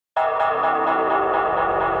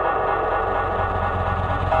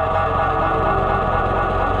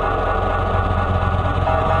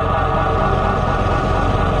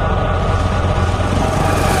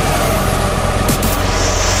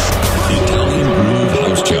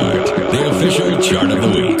Chart of the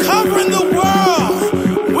week. Covering the world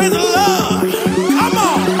with love. Come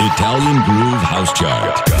on. Italian Groove House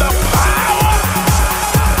Chart. The power.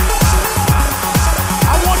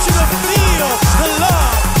 I want you to feel the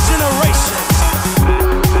love generation.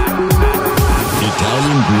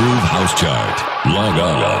 Italian Groove House Chart. Log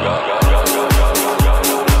on.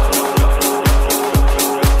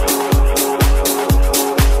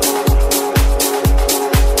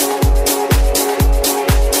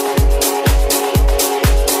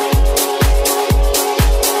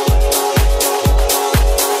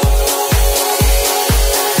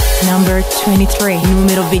 Number 23,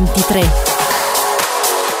 numero 23.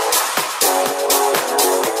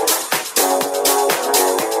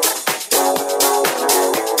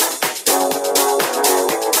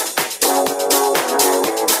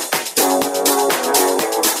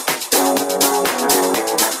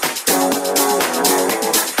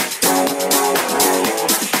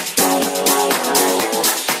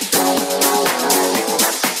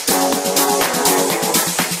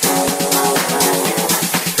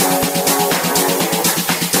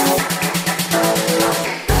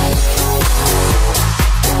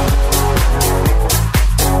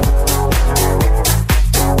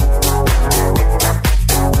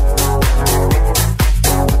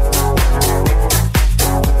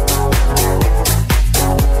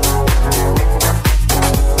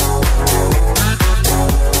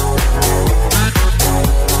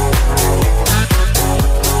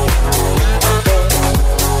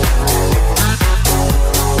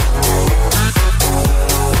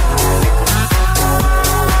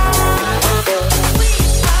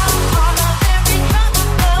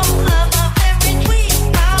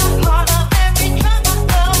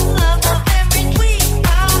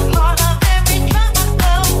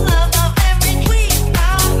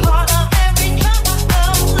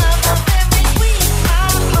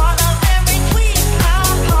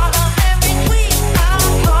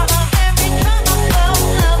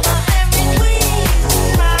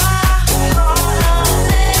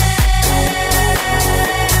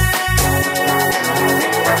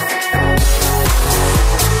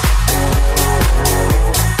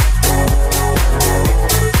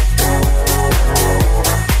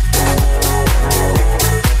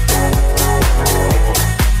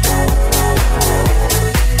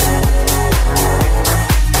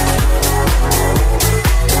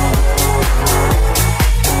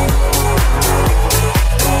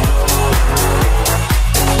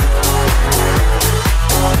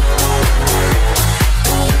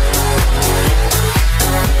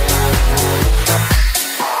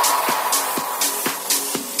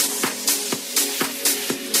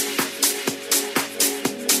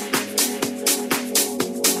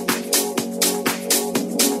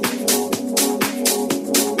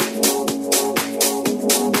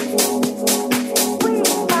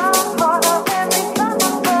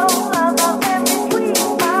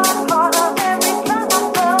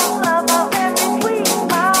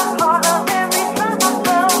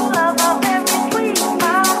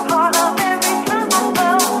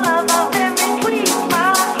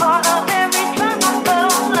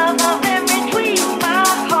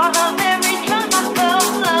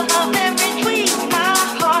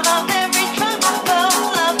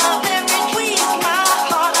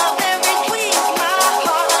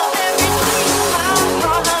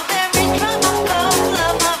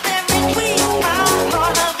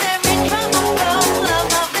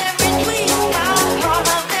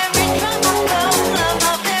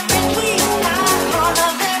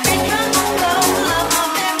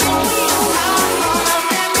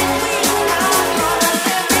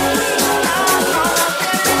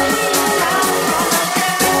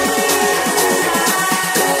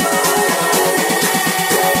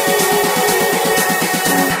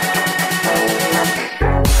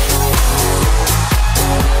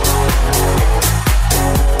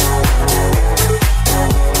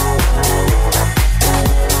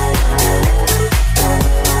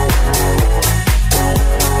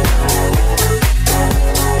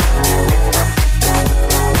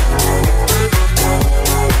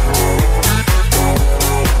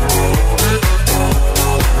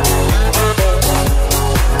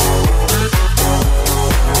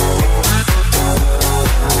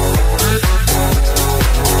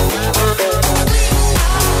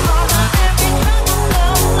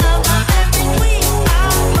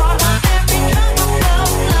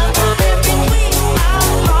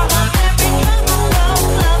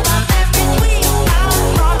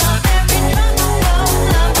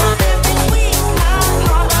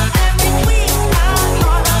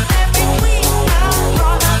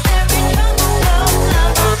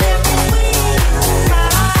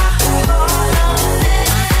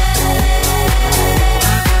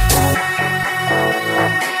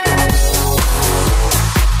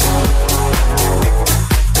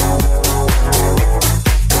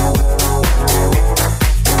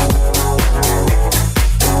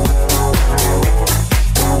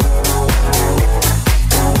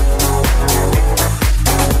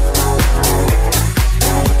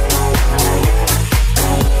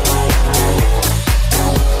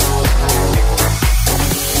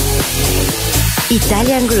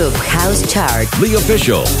 Italian Group House Chart. The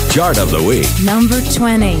official chart of the week. Number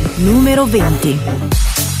 20, numero 20.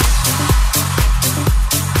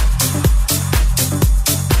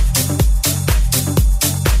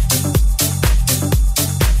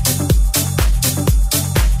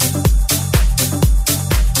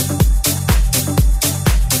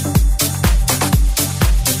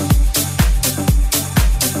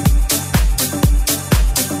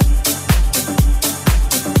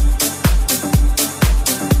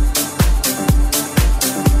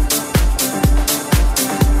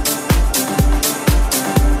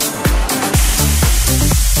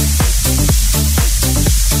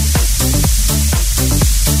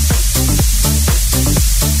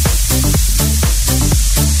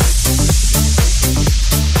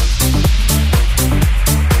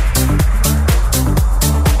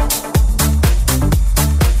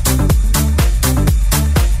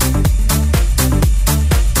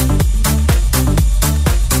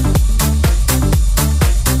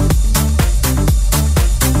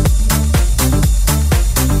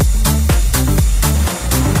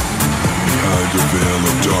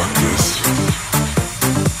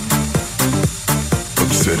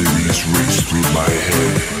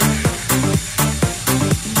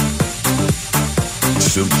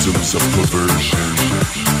 Symptoms of perversion.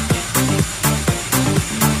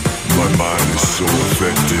 My mind is so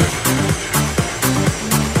affected.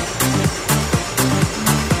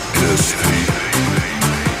 In a state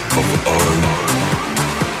of unbound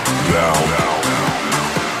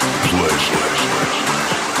pleasure.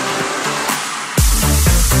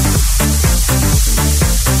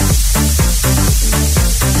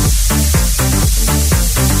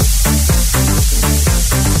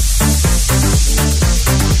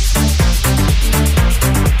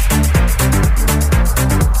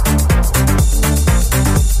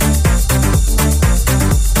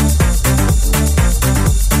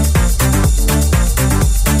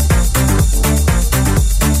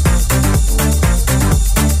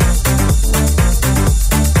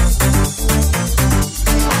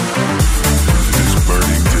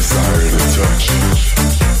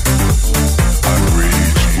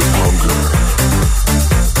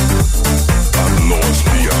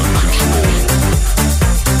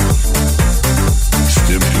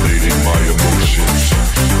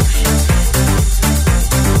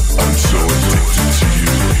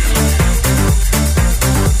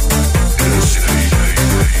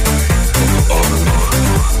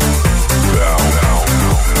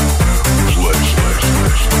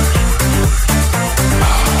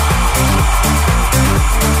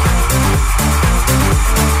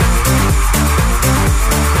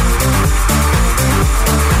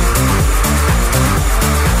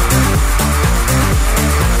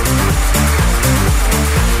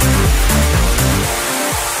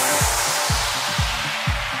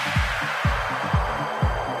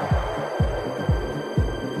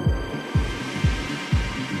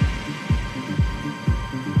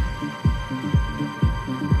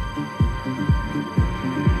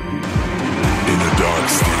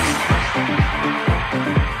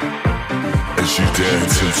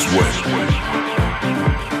 Dance and sweat.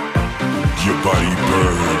 Your body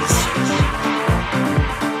burns.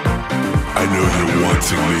 I know you're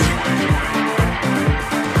wanting me.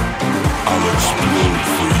 I'll explode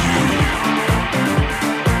for you.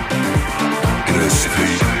 In a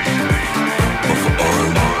state of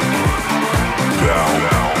unbound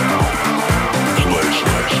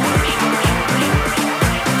pleasure.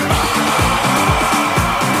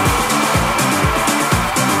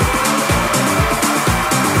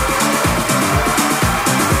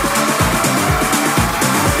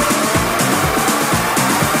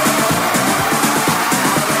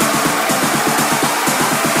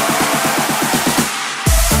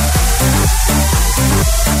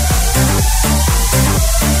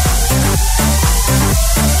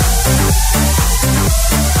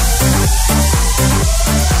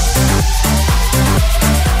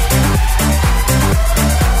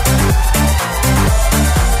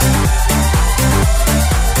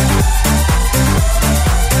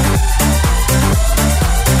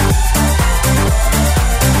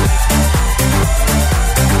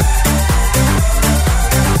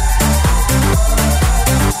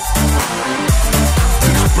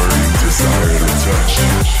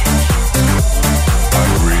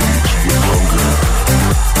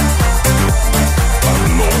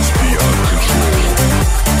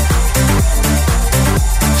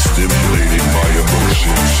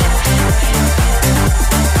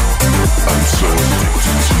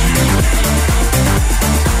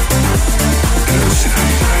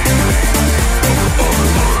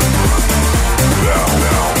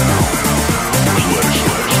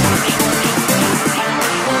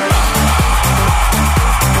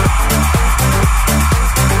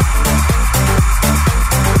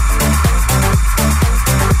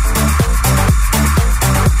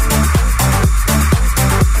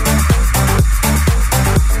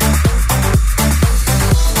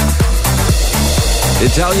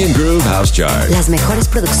 Italian Groove House Chart. Las mejores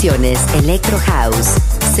producciones Electro House,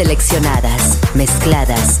 seleccionadas,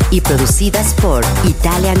 mezcladas y producidas por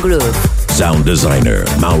Italian Groove. Sound designer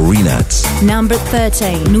Maurinats. Number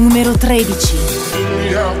 13, numero 13.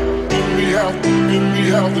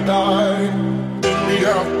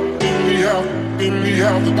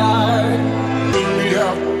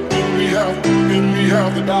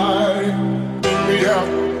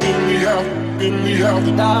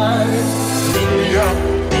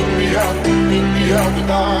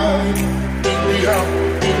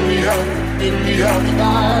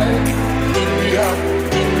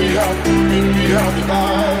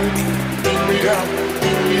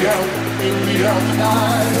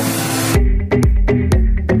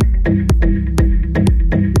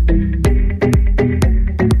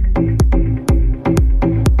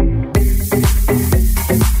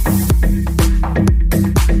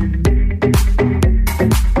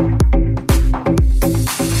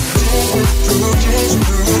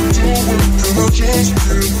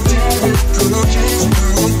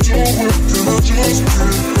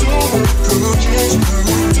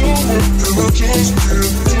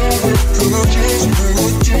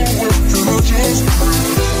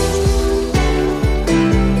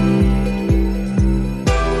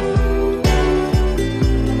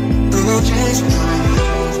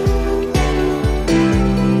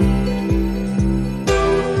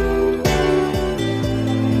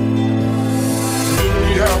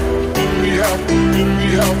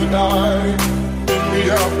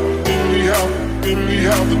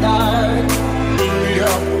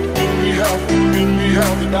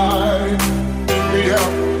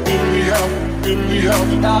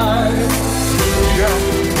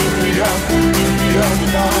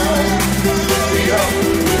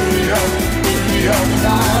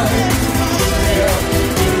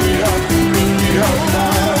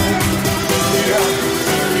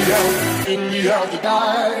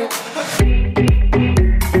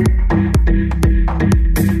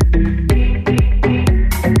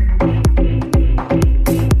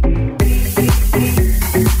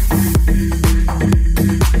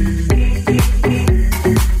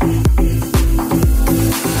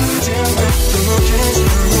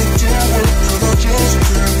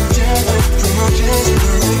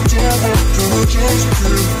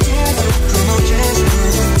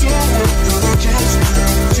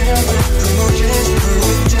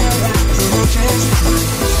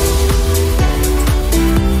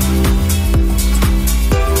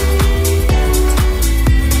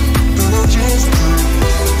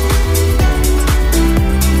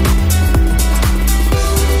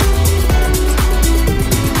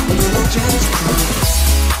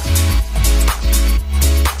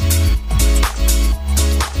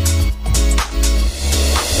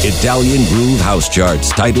 Italian Groove House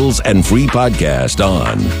Charts, titles, and free podcast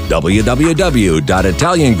on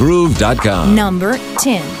www.italiangroove.com. Number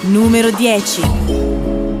 10, numero 10.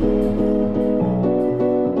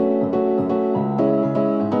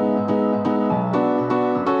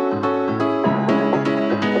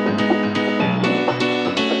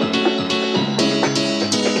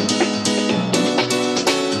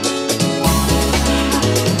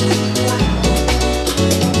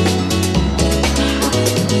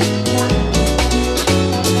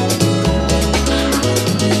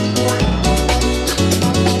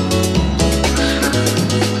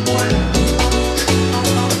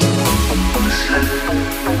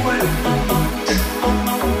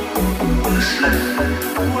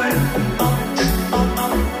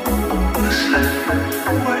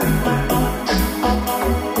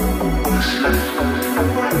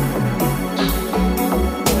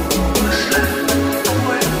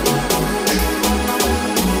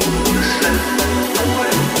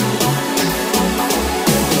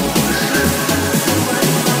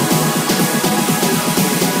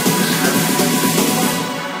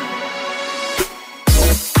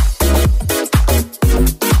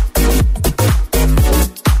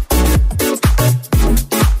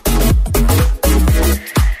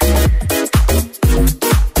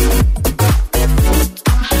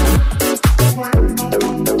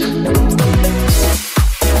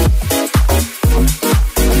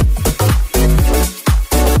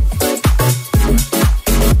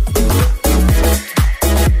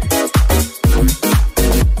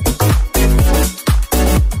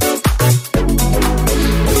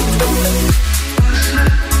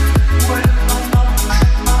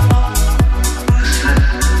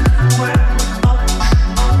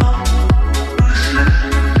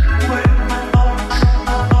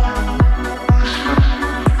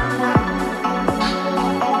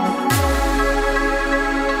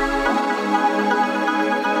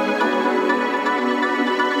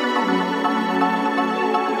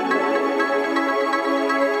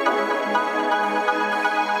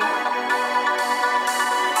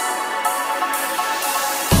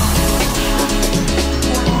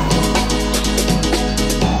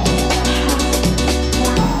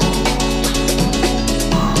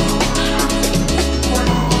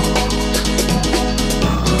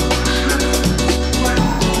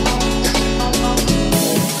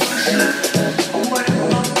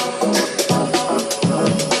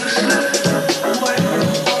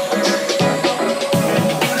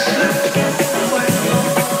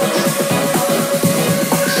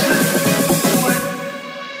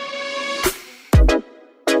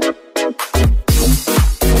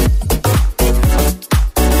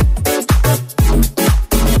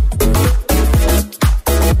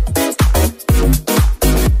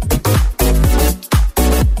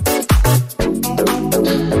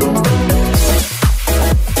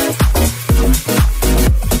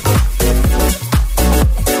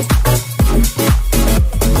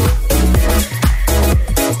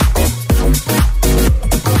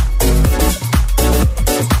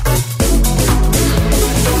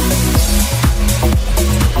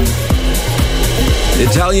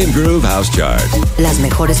 Italian Groove House Chart. Las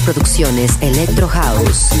mejores producciones Electro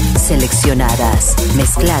House, seleccionadas,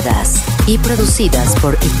 mezcladas y producidas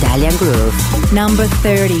por Italian Groove. Number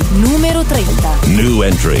 30, número 30. New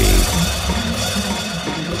entry.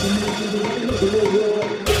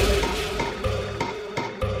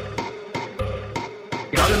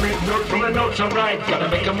 Gotta make notes when the notes are right. Gotta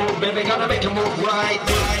make a move, baby, gotta make a move right.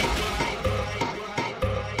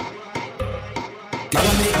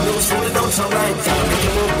 Gotta make notes when the notes are right. Gotta make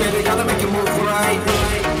a move, baby, gotta make a move right.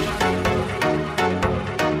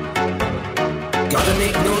 Gotta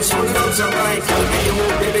make notes when the notes are right. Gotta make a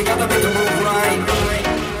move, baby, gotta make a move right.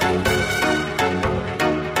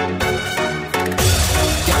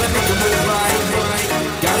 Gotta make a move right.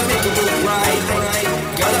 Gotta make a move right.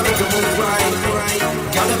 Gotta make a move right.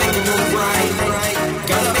 Gotta make a move right.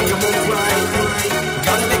 Gotta make a move right.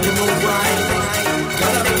 Gotta make a move right.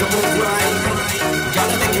 Gotta make a move right.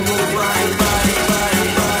 Gotta make a move right.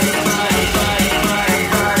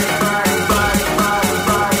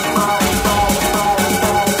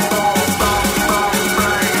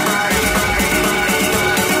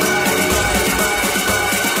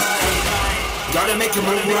 Gotta make a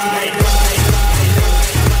move right.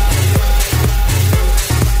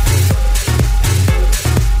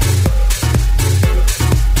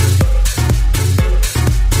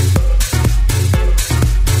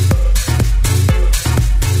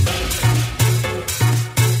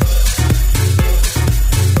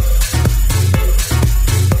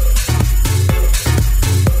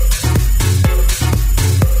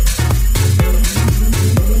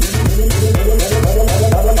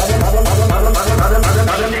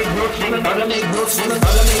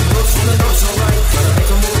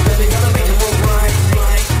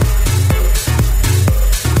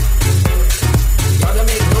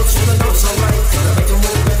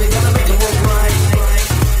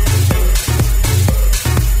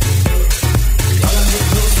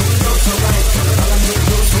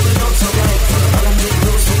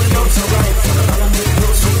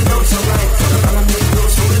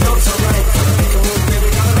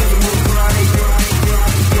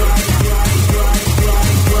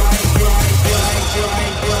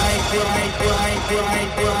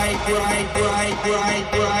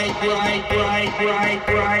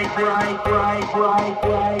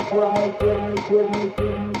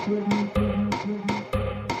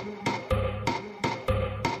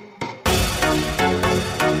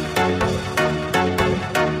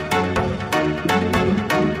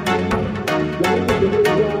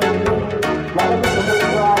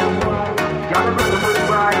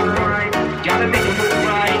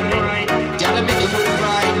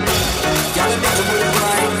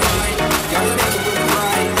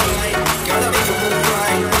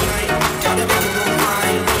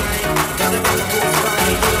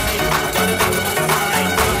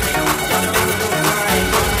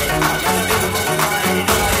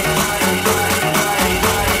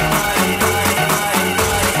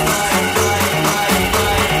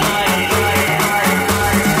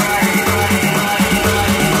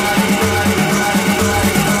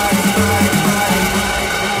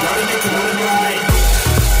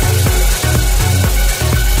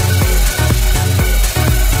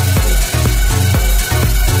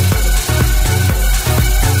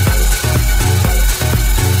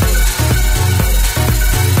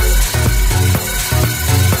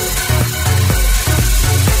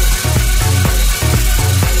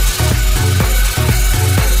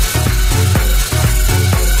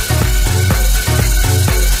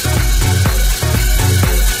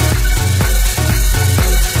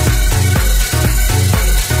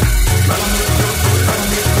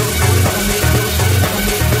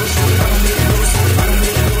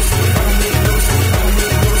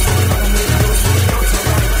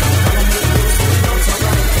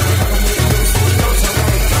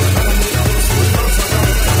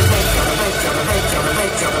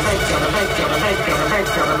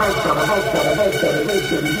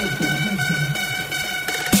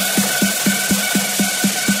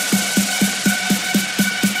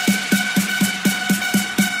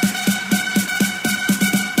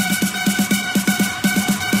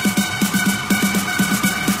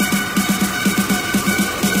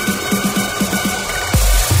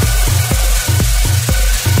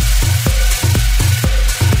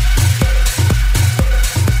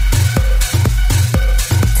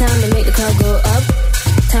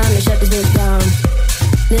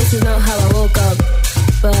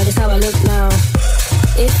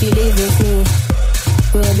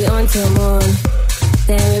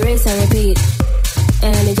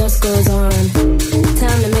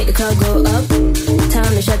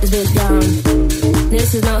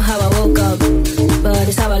 This is not how I woke up, but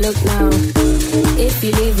it's how I look now. If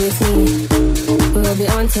you leave with me, we'll be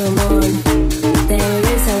on till morn. Then we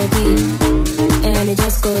rinse and repeat, and it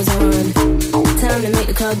just goes on. Time to make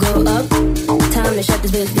the club go up, time to shut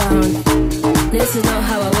this bitch down. This is not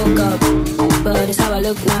how I woke up, but it's how I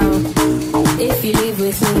look now. If you leave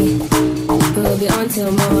with me, we'll be on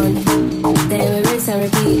till morn. Then we rinse and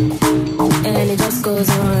repeat, and it just goes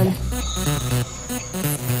on.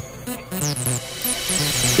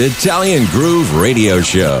 Italian Groove Radio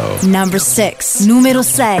Show. Number 6. Numero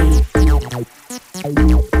 6.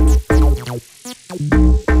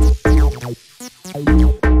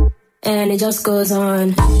 And it just goes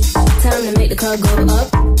on. Time to make the club go up,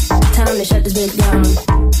 time to shut this bitch down.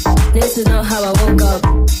 This is not how I woke up,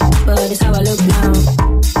 but it's how I look now.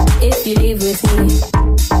 If you leave with me,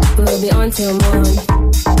 we'll be on till morn.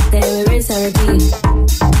 Then we rinse and repeat,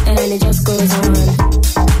 and it just goes on.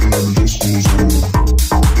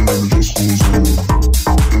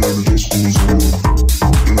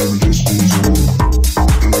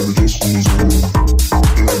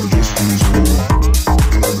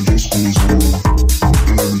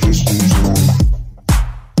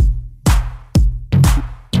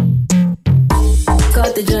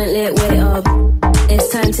 Got the joint lit way up, it's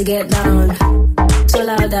time to get down. So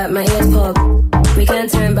loud that my ears pop, we can't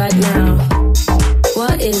turn back now.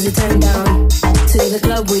 What is the turn down? To the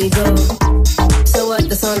club we go. So what,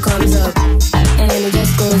 the song comes up, and it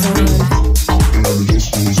just goes on.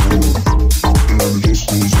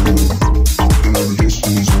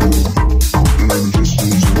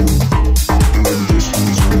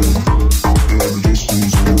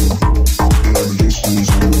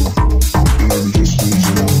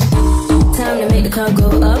 Time to make the club go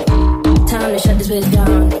up, time to shut this bitch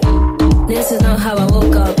down. This is not how I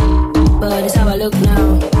woke up, but it's how I look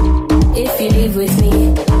now. If you leave with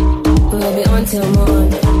me, we'll be on till morn.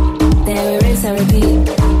 Then we rinse and repeat,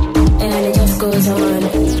 and it just goes on.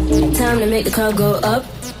 Time to make the club go up,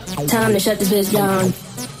 time to shut this bitch down.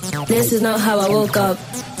 This is not how I woke up,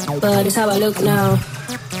 but it's how I look now.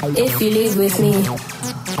 If you leave with me,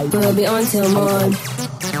 we'll be on till morn.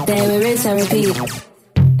 Then we rinse and repeat,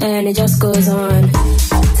 and it just goes on.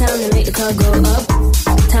 Time to make the club go up,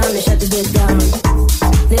 time to shut this bitch down.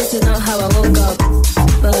 This is not how I woke up,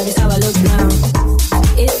 but it's how I look now.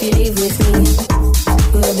 If you leave with me,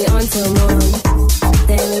 we'll be on till morn.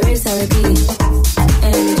 Then we rinse and repeat,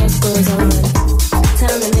 and it just goes on.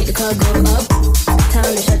 Time to make the club go up,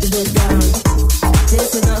 time to shut this bitch down. This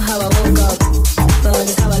is not how I woke up, but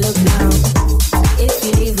it's how I look now. If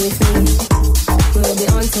you leave with me, we'll be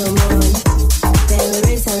on till morn. Then we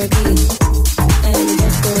rinse and repeat, and it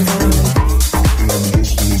just goes on.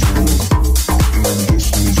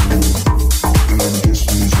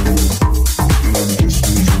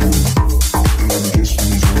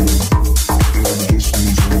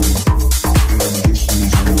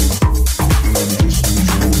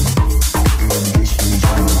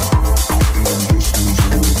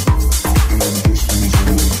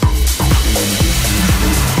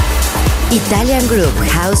 Italian Groove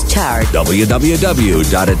House Chart.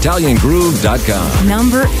 www.italiangroove.com.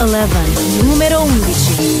 Number 11. Numero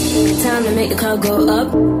 11. Time to make the club go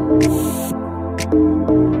up.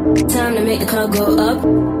 Time to make the club go up.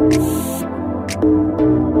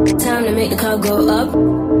 Time to make the club go up.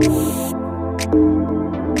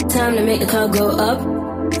 Time to make the club go up.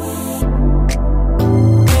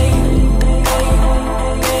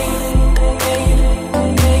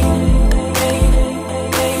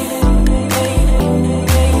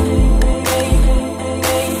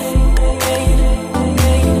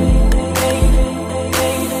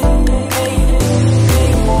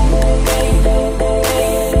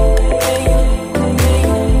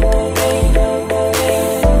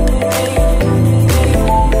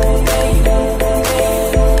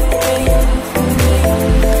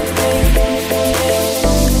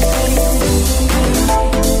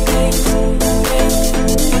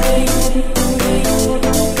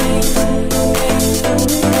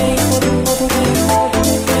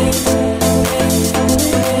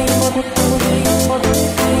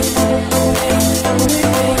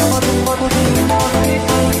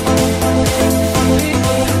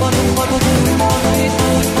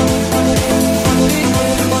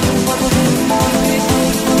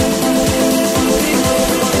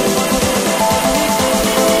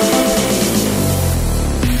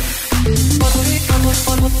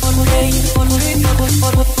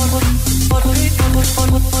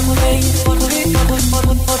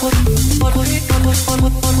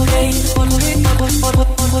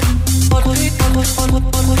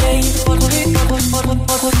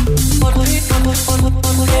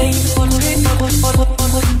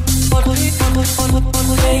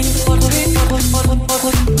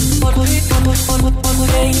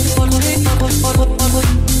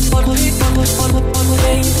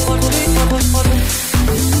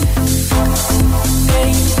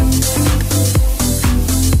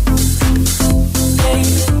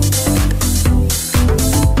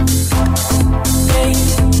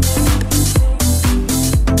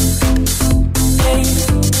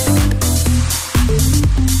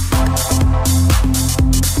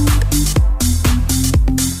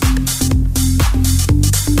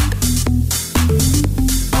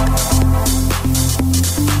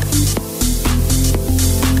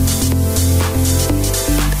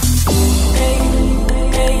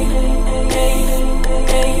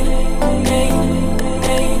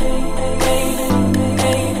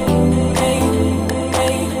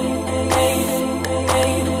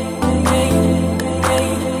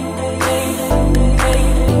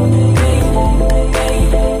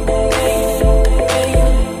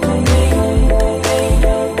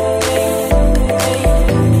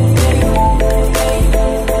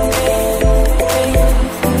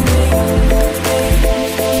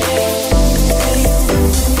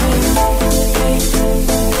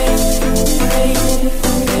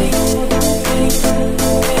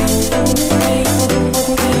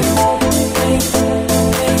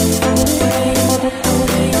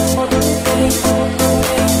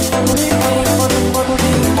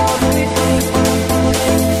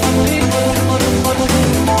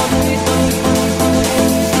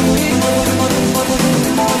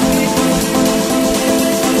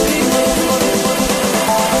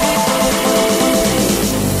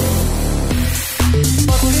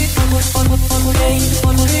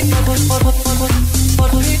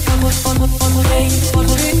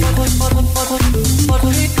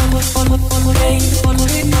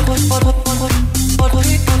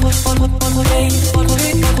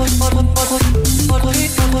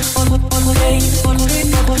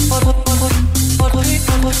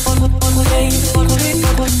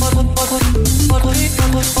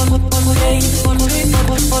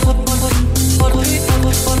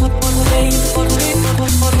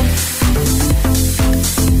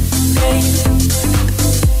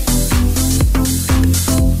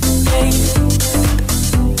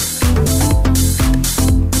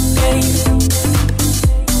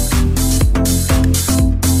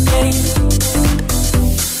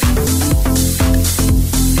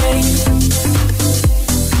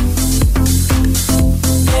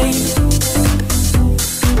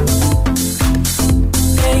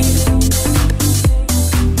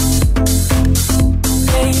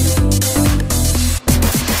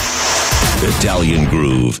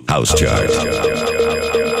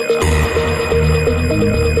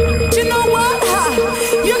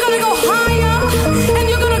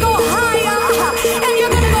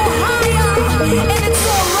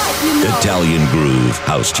 Groove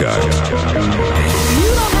House Chart. You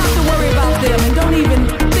don't have to worry about them and don't even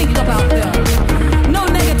think about them. No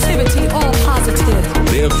negativity, all positive.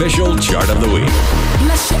 The official chart of the week.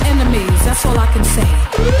 Bless your enemies, that's all I can say.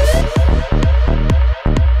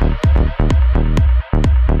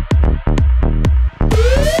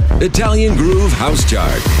 Italian Groove House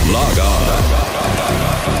Chart. Log on.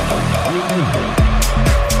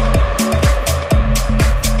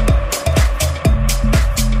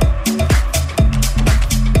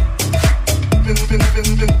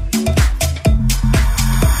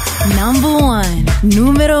 Number 1,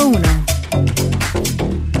 numero 1.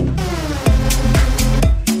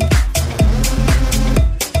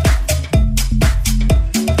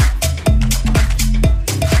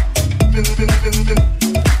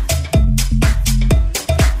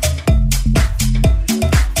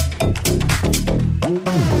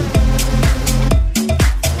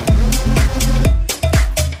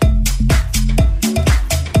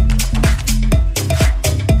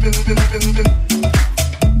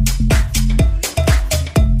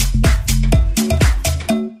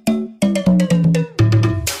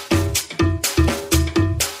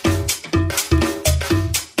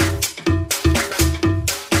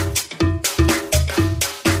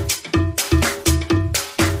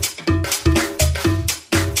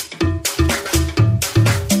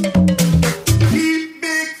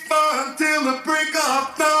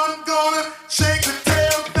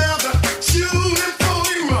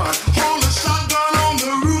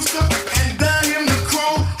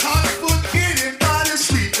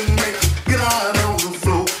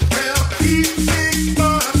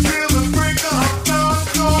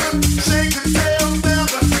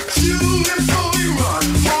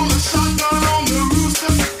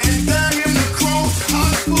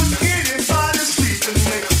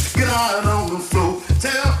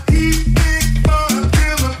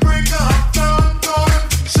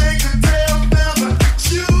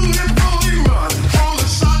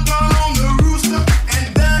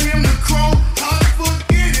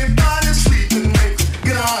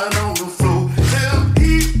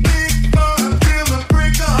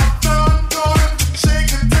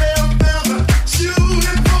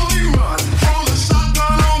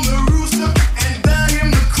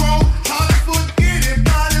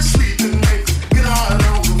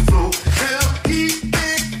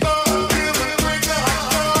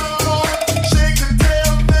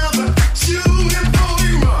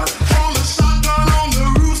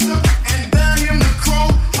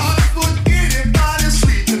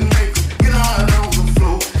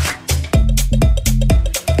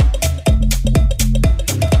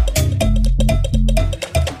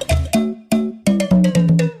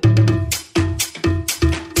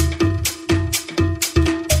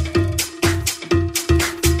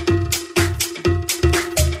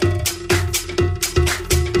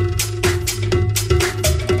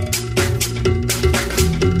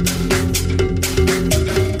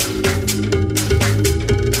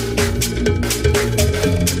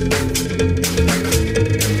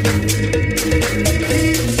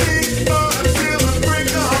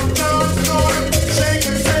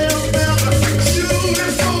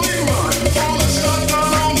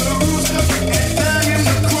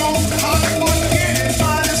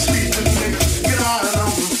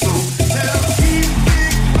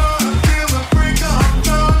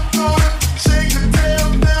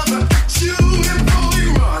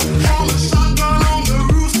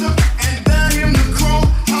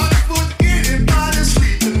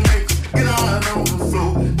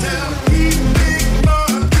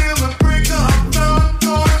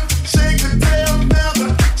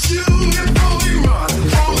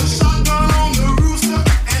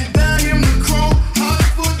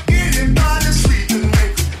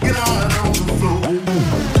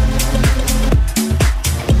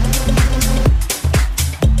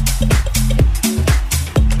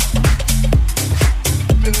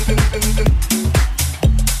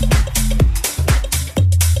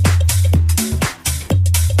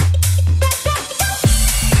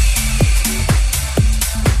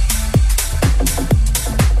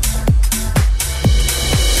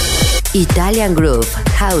 Italian Groove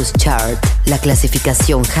House Chart, la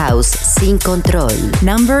clasificación house sin control.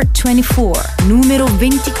 Number 24, numero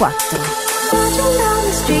 24. Marching down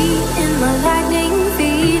the street in my lightning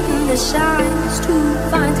feet, and the shine's too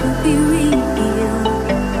fine to be real.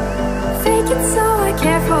 Fake it so I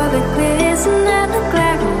care for the glisten and the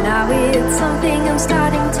glare, and now it's something I'm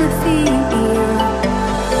starting to feel.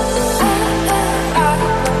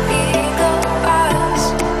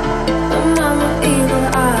 Evil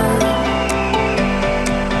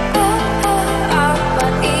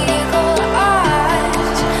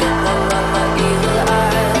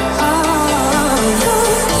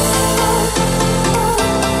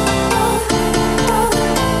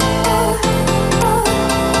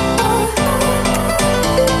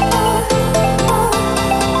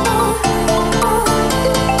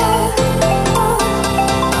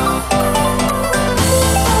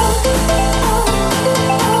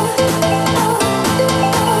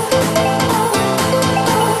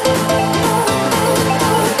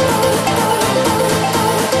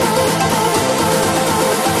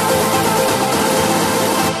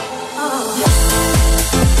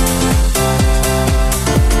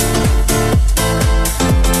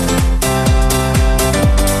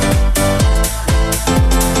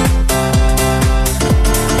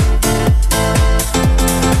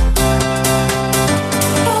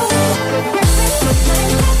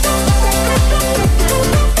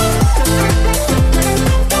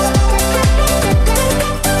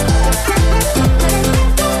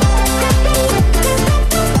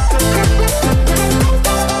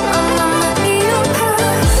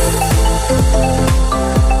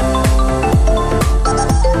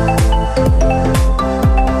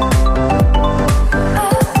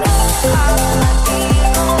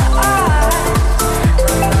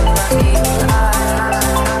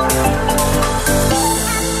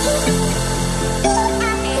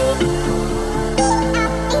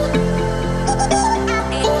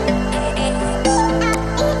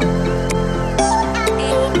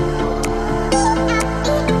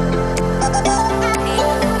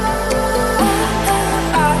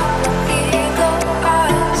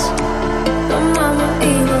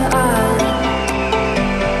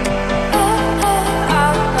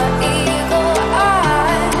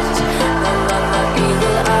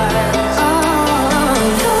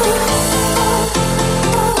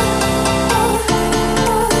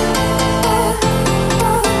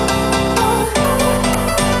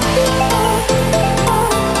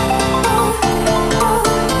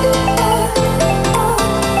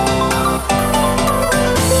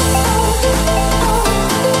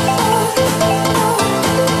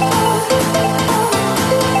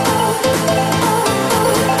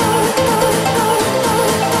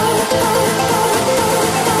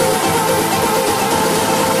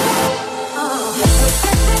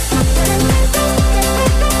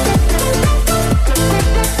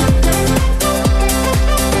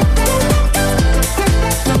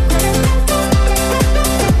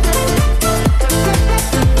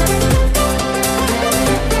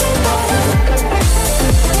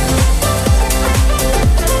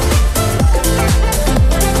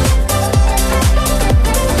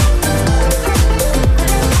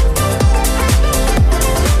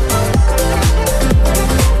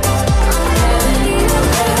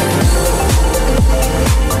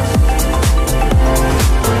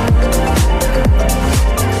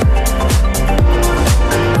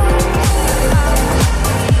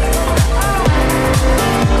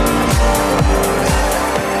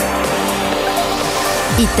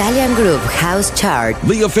Italian Groove House Chart.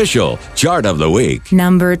 The official chart of the week.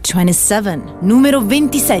 Number 27, numero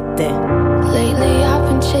 27. Lately I've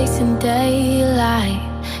been chasing daylight,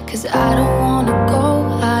 'cause I don't wanna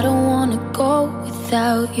go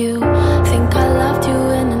without you. Think I loved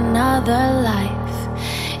you in another life.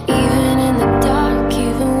 Even in the dark,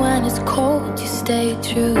 even when it's cold, you stay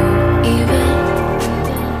true.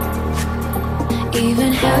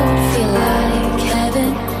 Even hell would feel like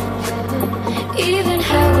heaven. Even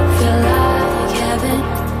hell would feel like heaven.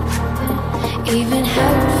 Even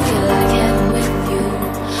hell would feel like heaven with you.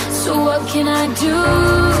 So what can I do?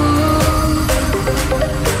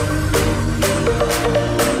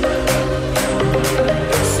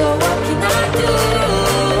 So what can I do?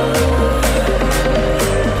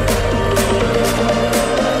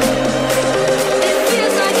 It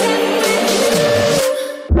feels like heaven with you.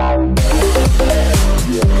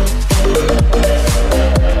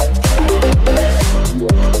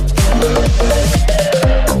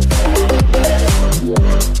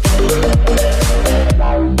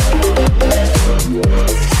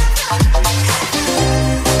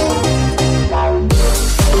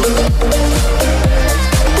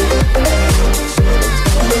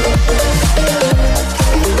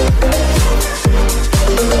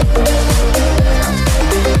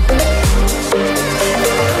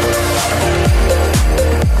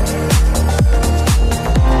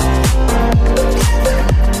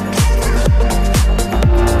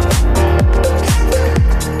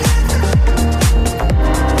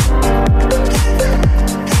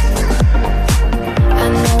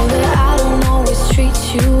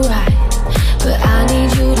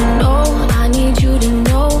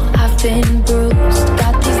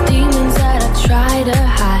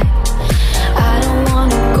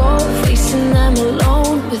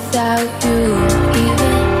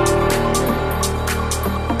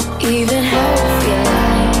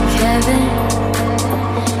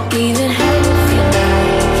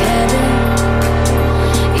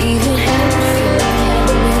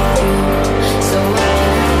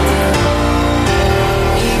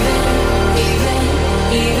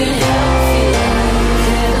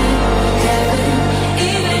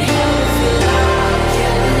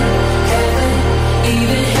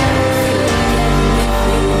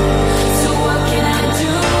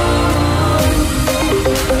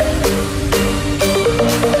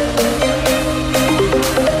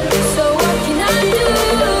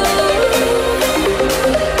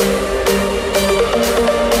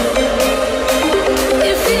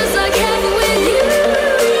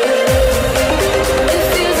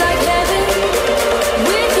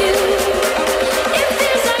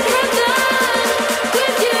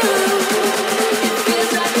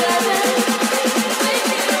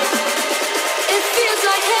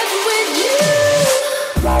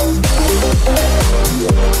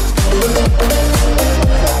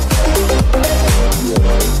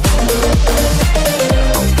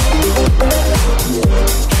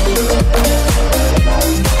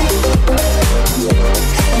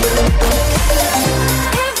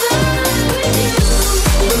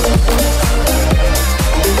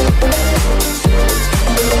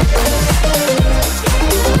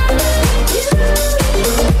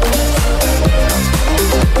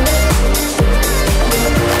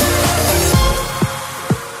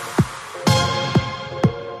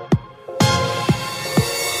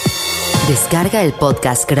 Descarga el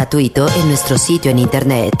podcast gratuito en nuestro sitio en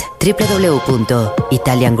internet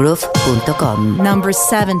www.italiangroove.com. Number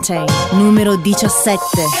 17, numero 17.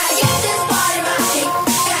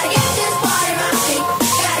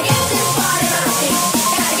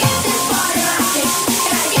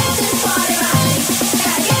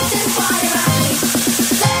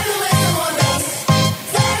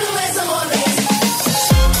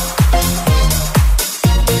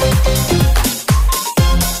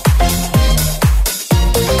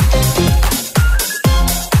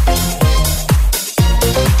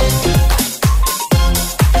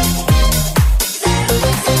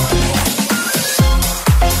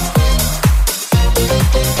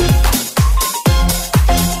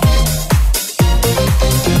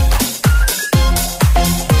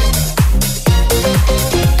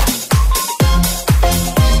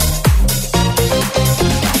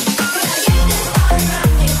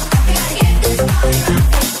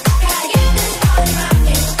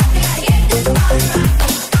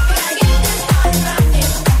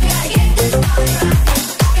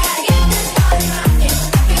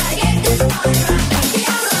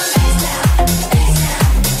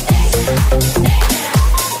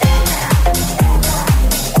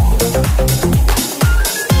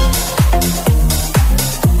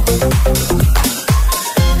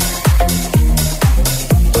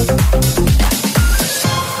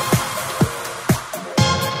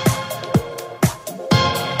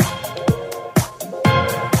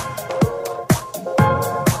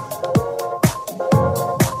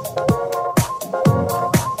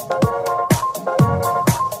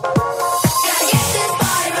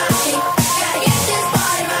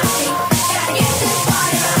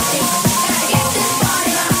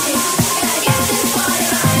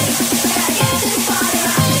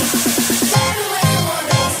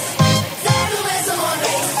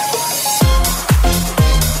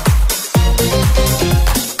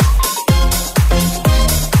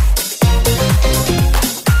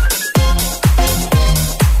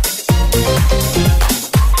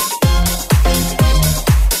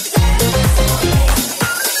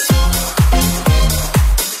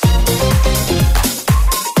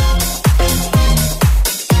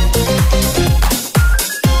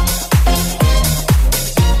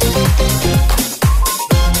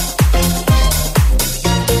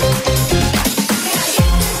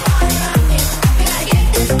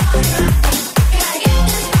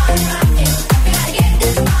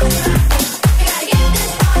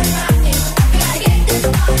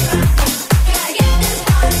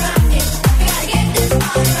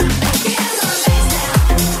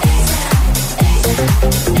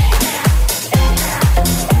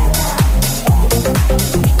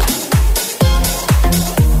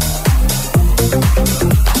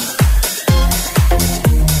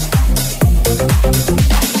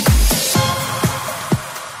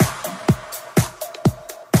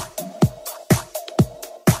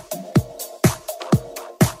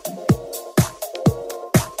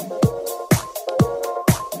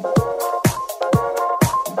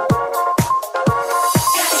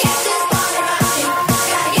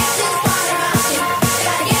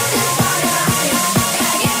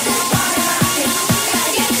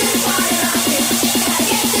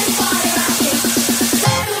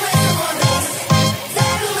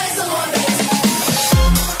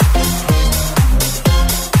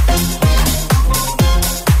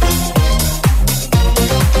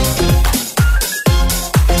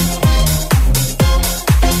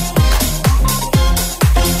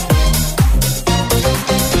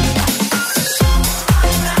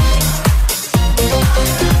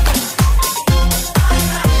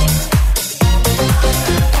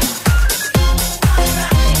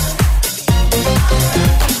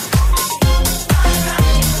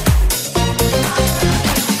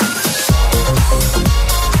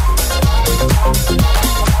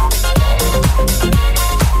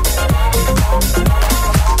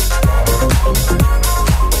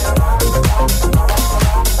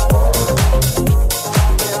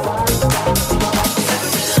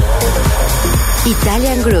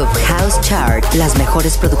 Italian Groove House Chart, las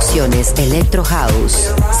mejores producciones Electro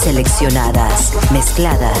House, seleccionadas,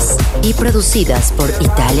 mezcladas y producidas por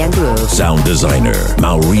Italian Groove. Sound designer,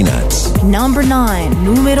 Maurinats. Number 9,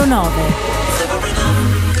 número 9.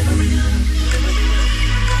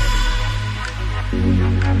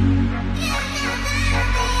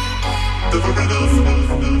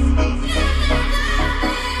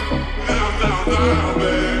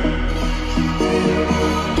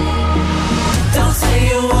 Don't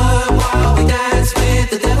say a word while we dance with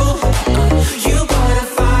the devil. You brought a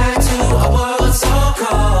fire to a world so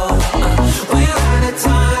cold. We're out of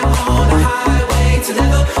time on the highway to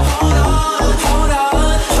never. Hold on, hold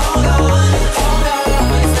on, hold on, hold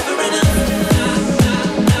on. It's never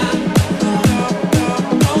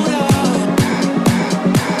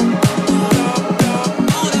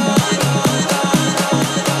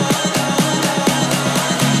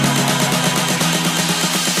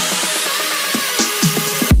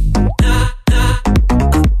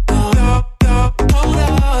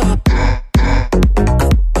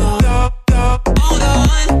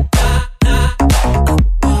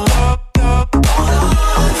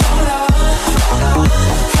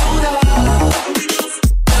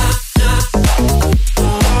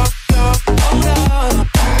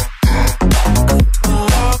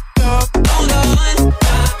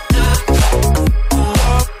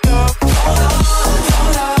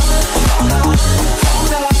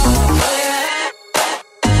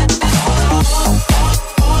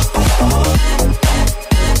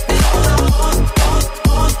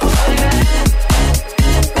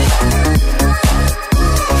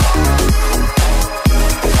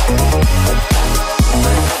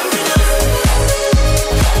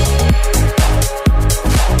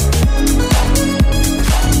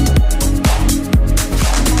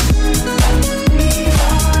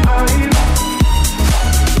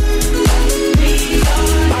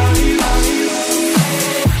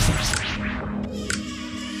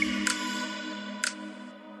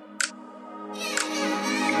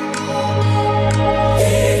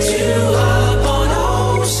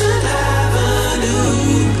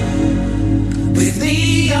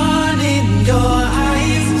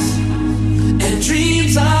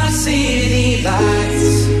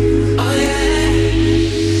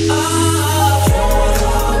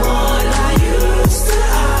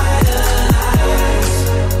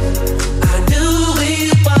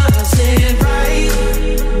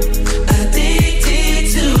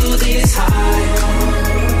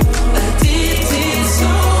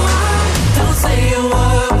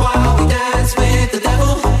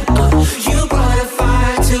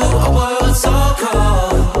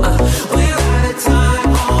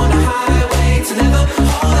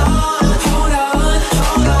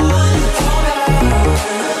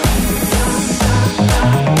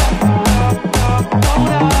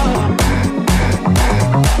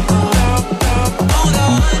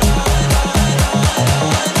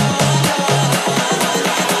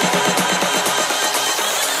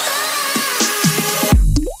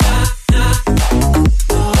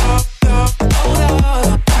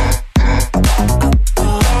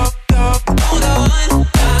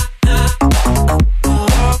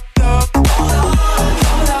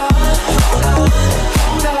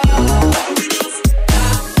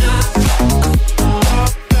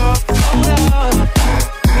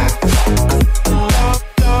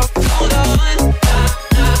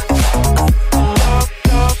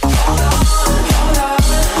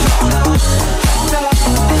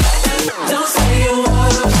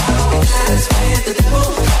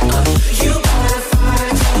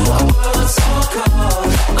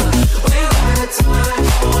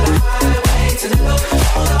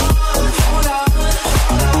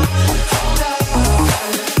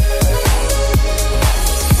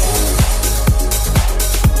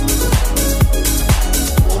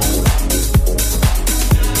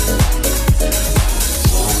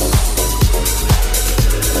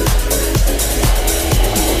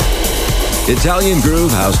Italian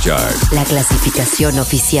Groove House Chart. La clasificación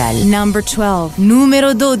oficial. Number 12,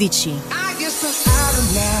 número 12. I guess that I'd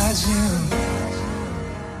imagine,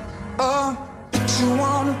 oh, that you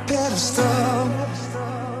on a pedestal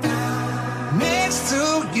next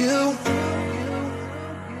to you.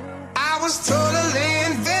 I was totally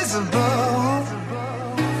invisible,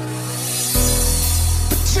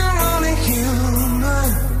 but you're only human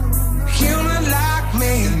like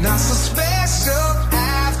me, not so special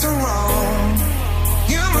after all.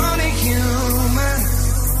 You're only human,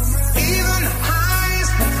 even the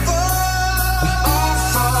highest fall. We all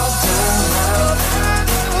fall down.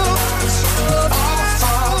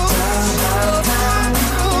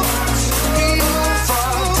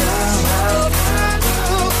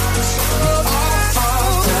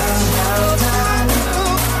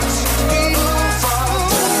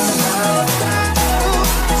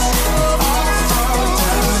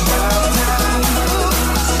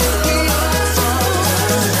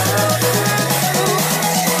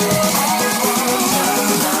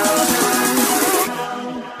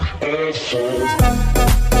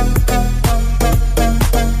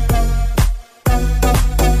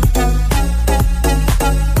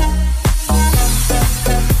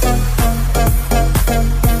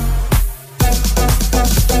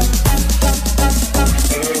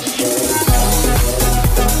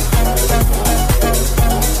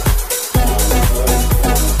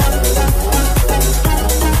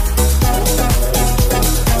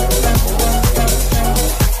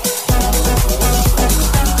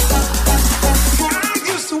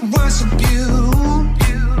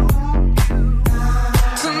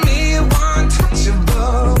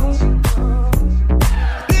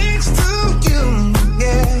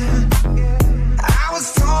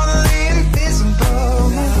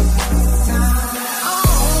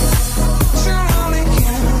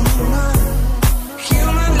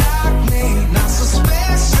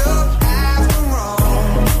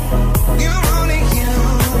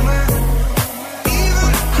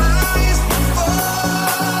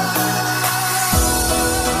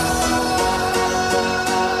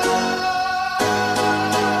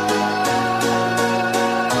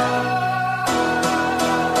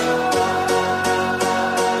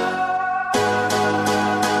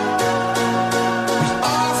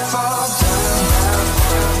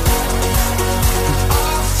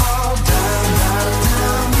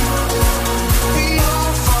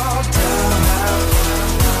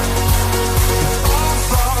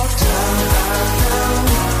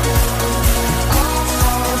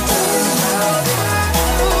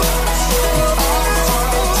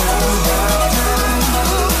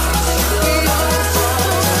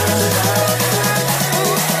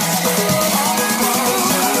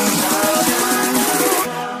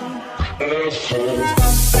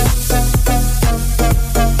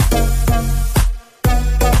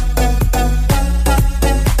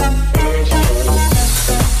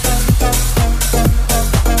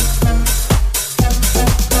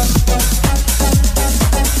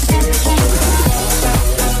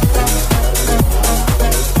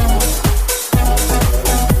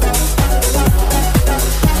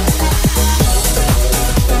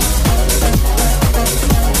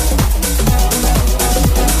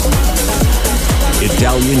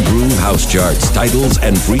 Italian Groove House Charts, titles,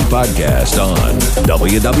 and free podcast on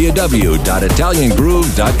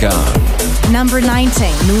www.italiangroove.com. Number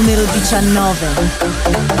 19, numero 19.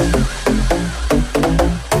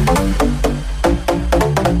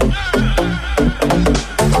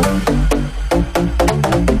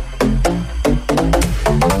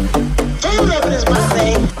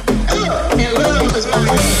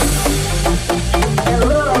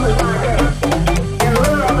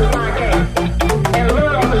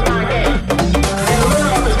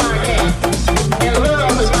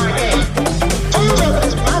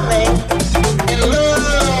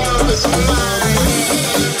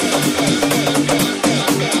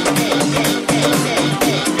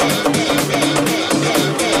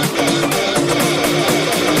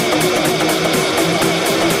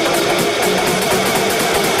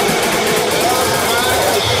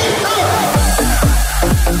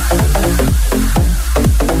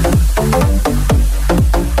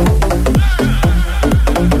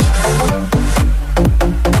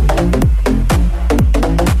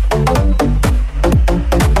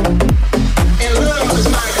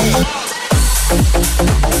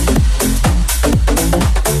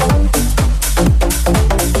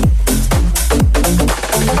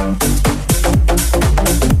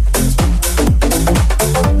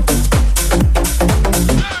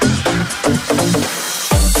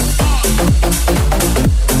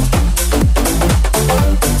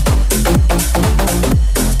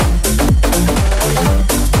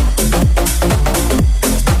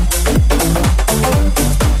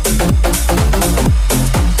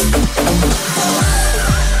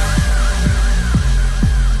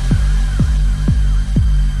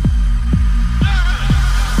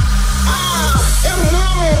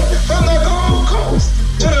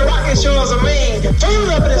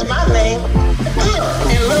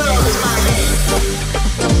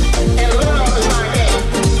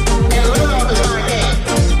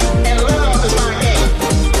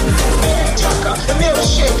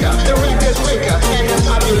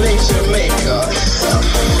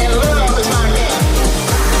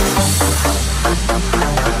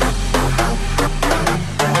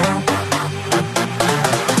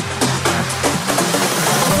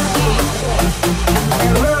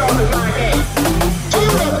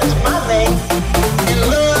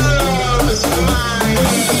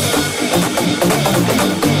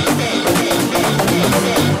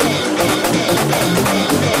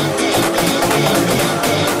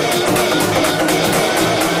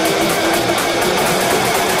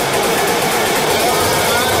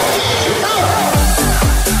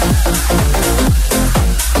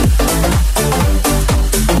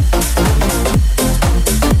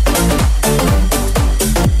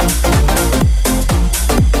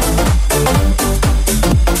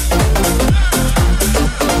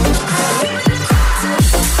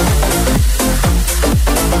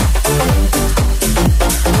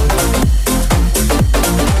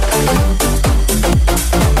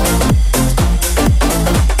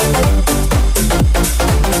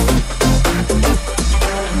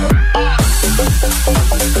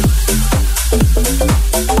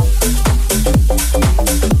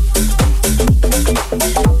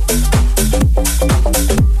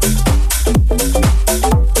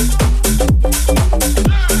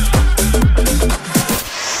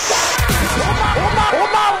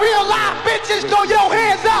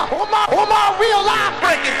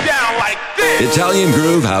 Italian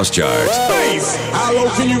Groove House Charts. How low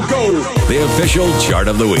can you go? The official chart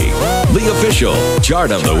of the week. The official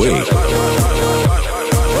chart of the week.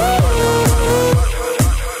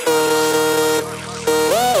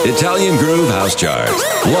 Italian Groove House Charts.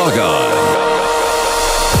 Log on.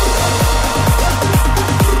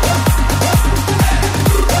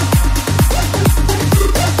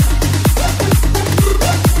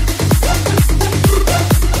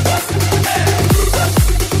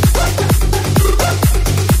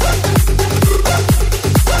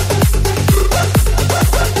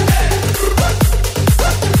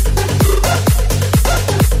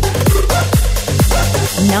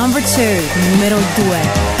 Number 2, numero 2.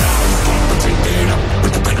 Come with me.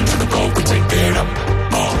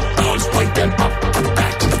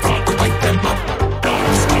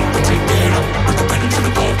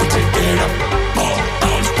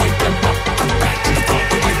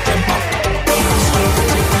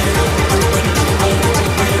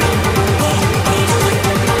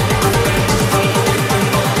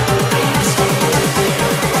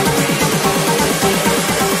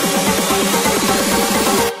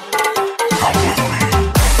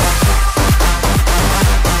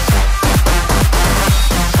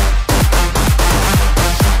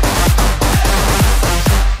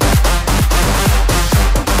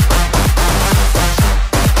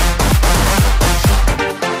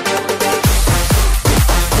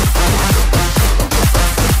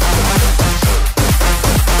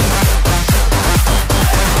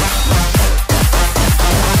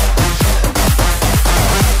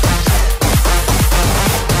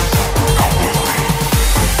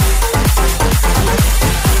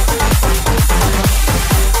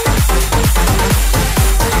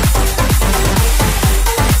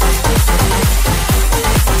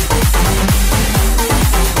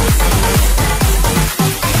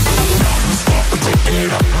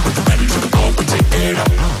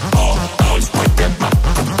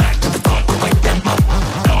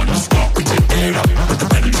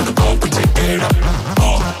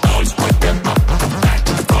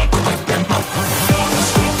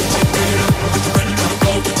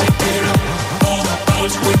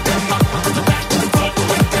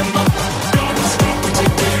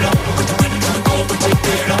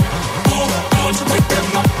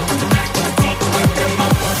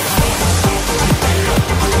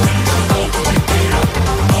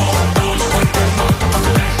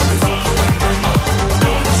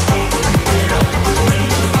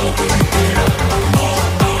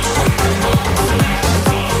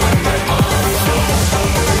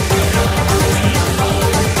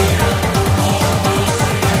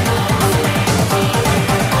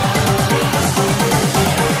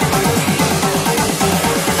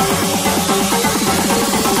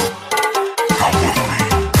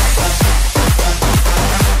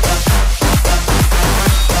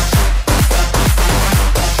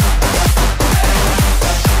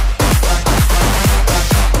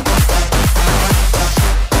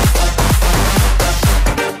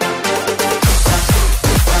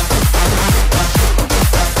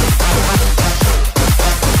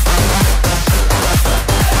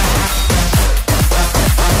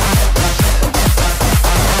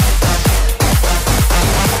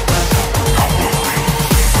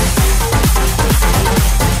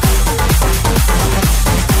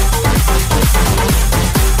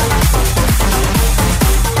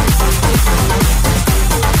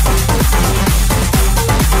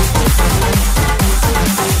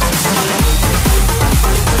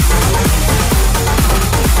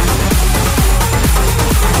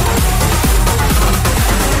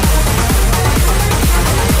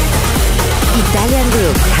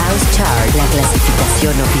 Chart, la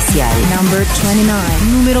clasificación oficial. Number 29,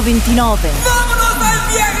 número 29. ¡Vámonos al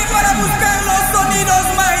viaje para buscar los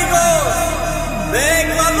sonidos mágicos de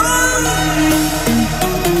Ecuador!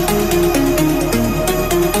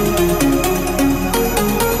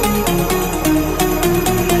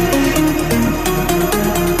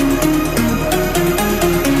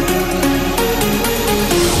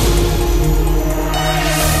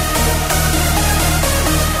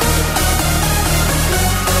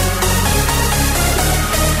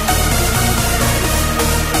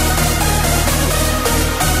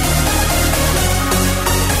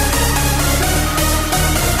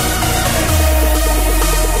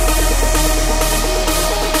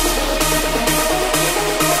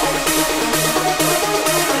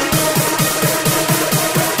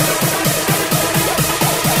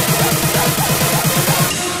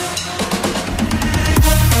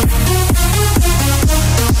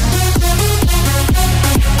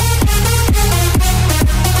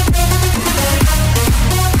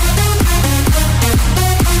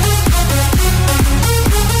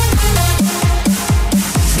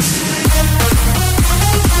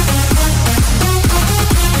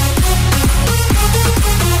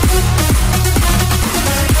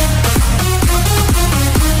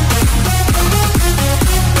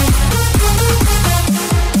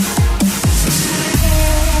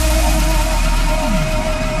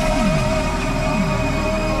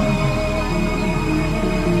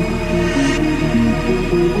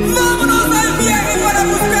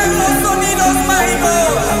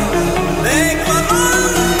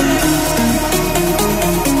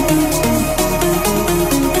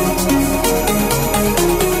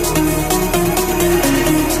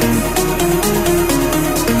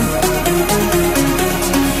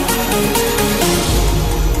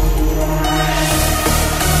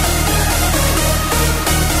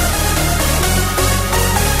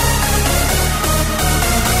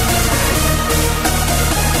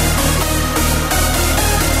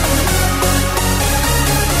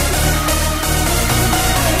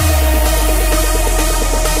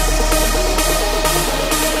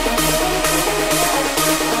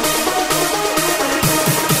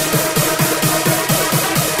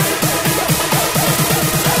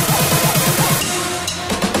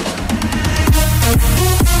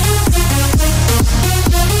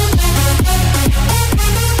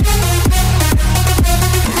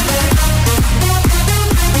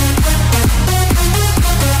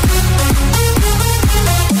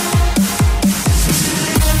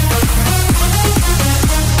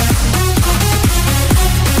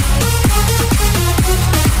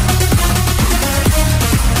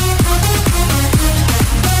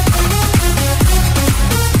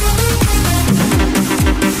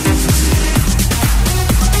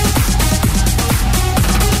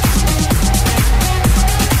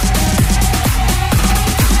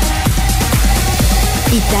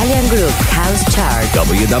 Italian Groove House Chart.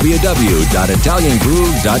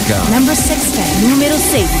 www.italiangroove.com. Number 16, número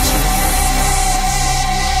 16.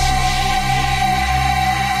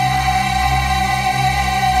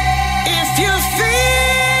 If you feel it,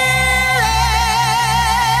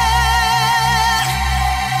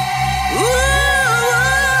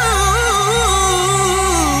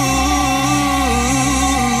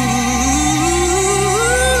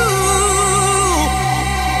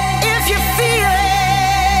 if you feel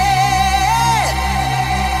it,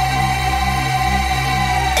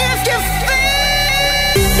 if you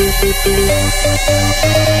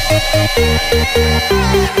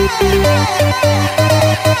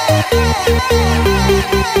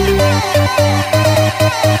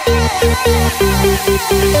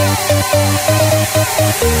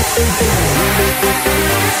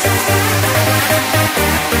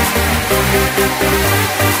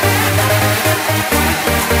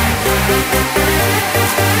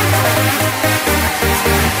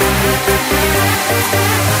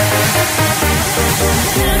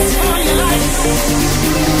dance for your life.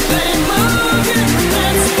 Let it move you,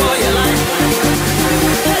 dance for your life.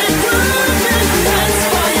 Let it move you, dance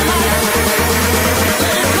for your life.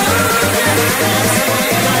 Let it move you, dance for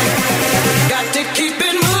your life. Got to keep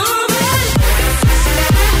it moving.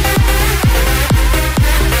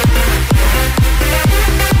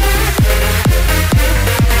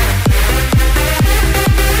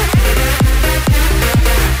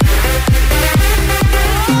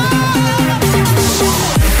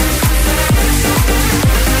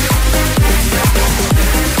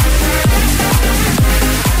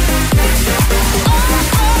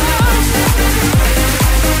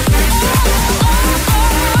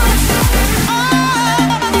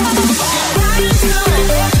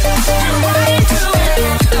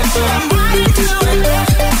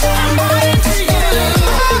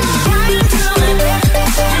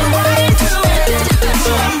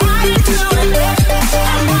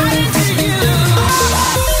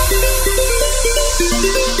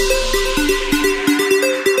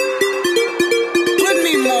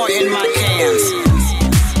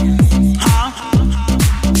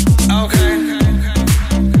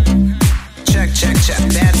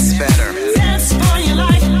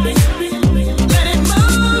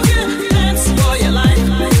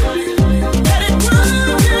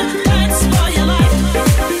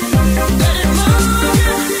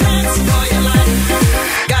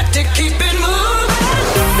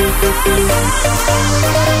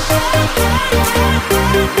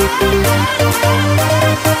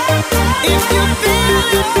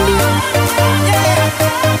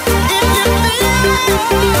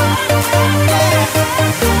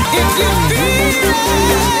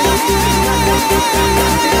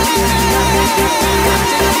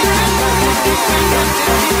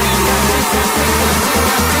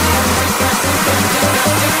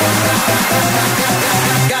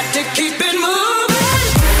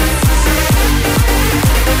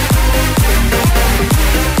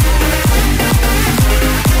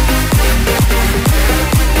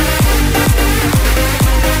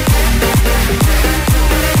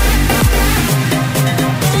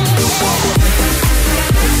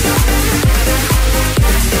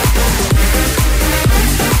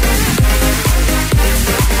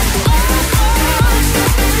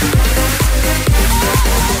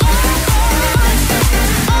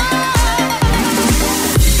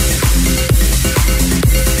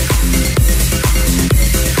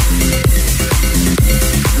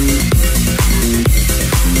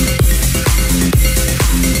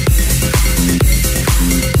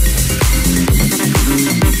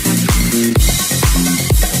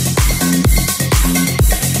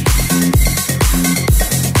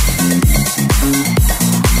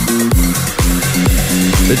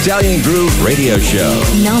 Italian Groove Radio Show.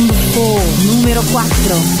 Number 4, numero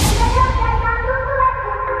 4.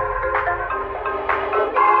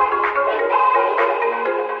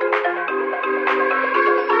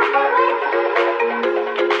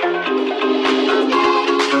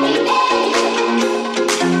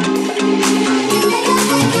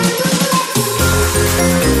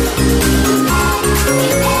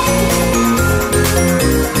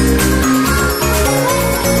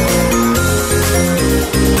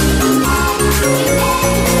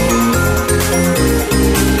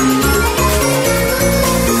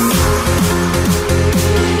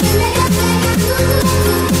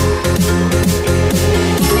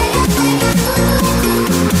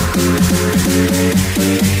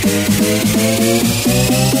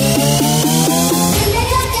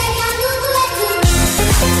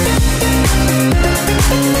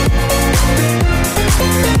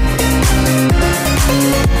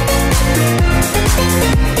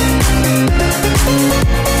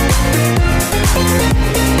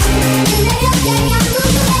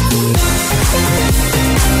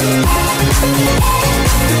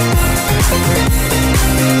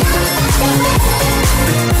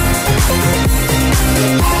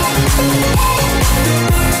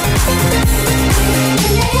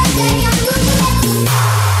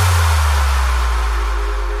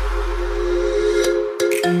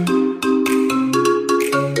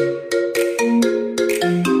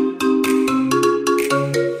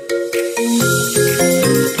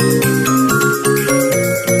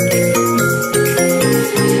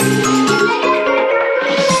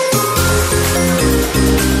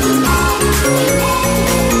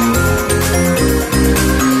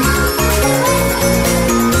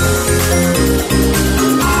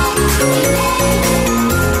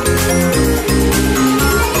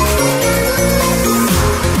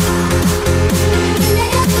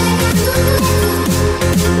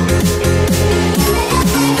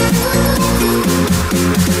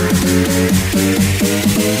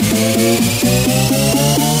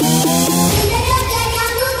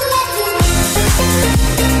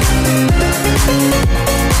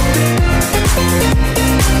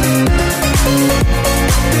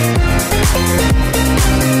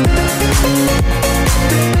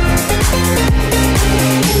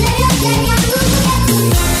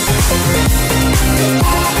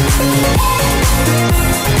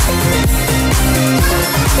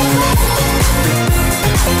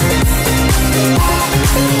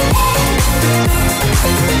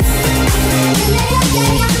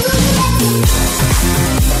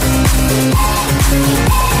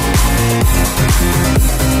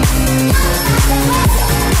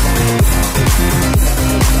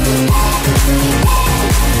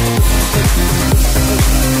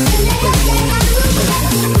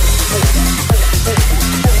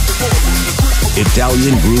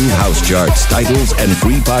 Italian Groove House Charts, titles, and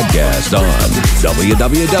free podcast on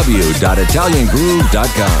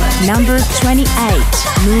www.italiangroove.com. Number 28,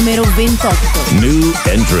 numero 28. New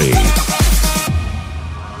entry.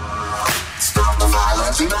 Stop the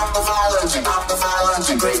violence, stop the violence, stop the violence,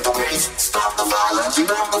 and break the pace. Stop the violence,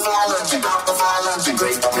 stop the violence, stop the violence, and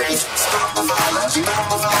break the pace. Stop the violence, stop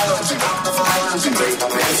the violence, stop the violence, and break the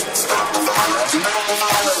pace. Stop the violence, stop the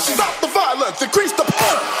violence, stop the violence, decrease the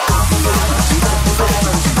pace.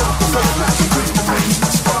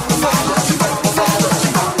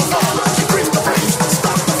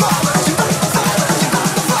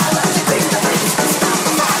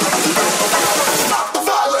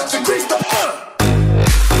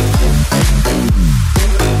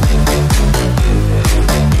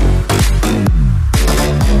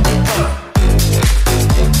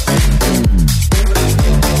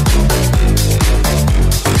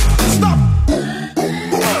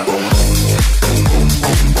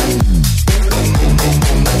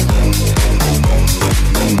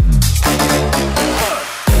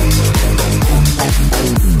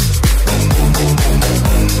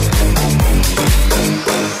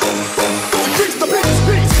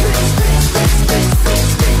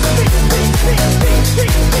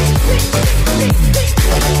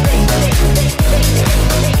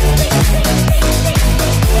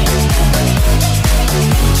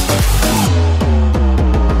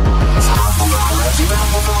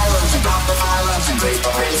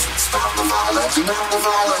 stop the violence, stop the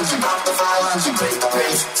violence, stop the violence, and break the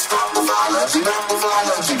pace. Stop the violence, stop the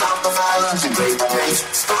violence, stop the violence, and break the pace.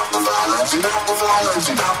 Stop the violence, stop the violence,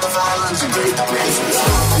 stop the violence, and break the pace.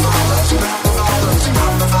 Stop the violence, stop the violence,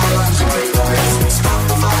 stop the violence, and break the pace. Stop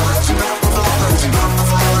the violence, stop the violence, stop the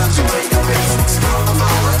violence, and break the pace. Stop the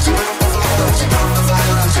violence, stop the violence, stop the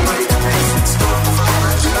violence, and break the pace. Stop the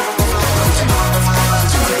violence, stop the violence, stop the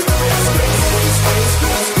violence, and break the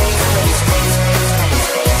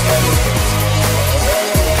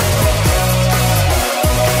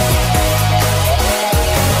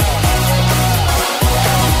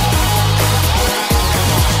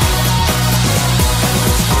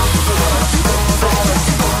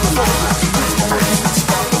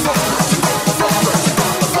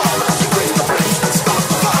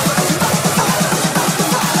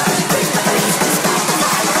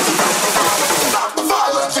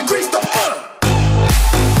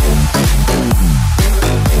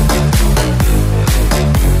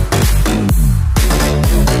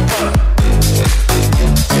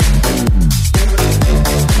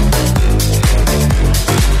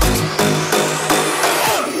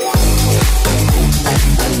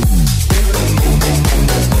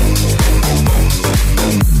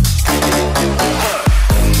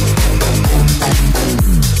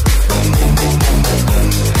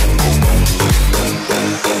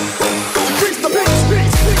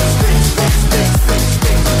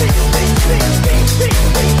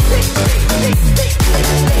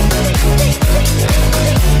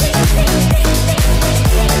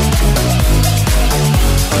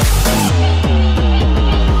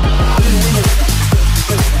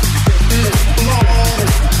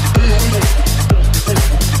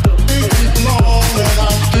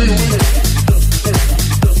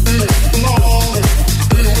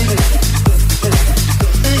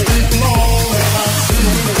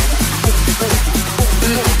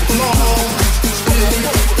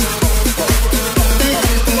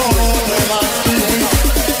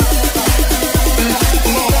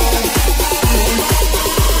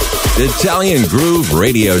Italian Groove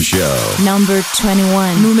Radio Show. Number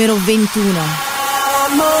 21. Numero 21.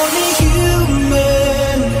 I'm only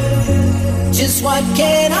human. Just what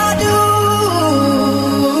can I do?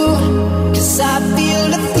 'Cause I feel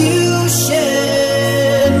the fusion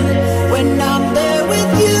when I'm there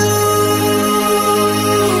with you.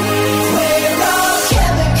 We're all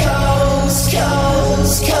chemicals,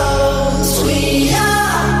 we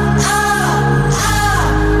are.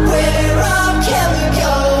 We're all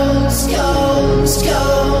chemicals,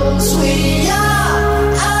 we are.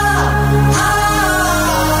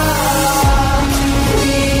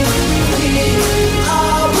 We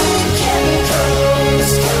are with chemicals,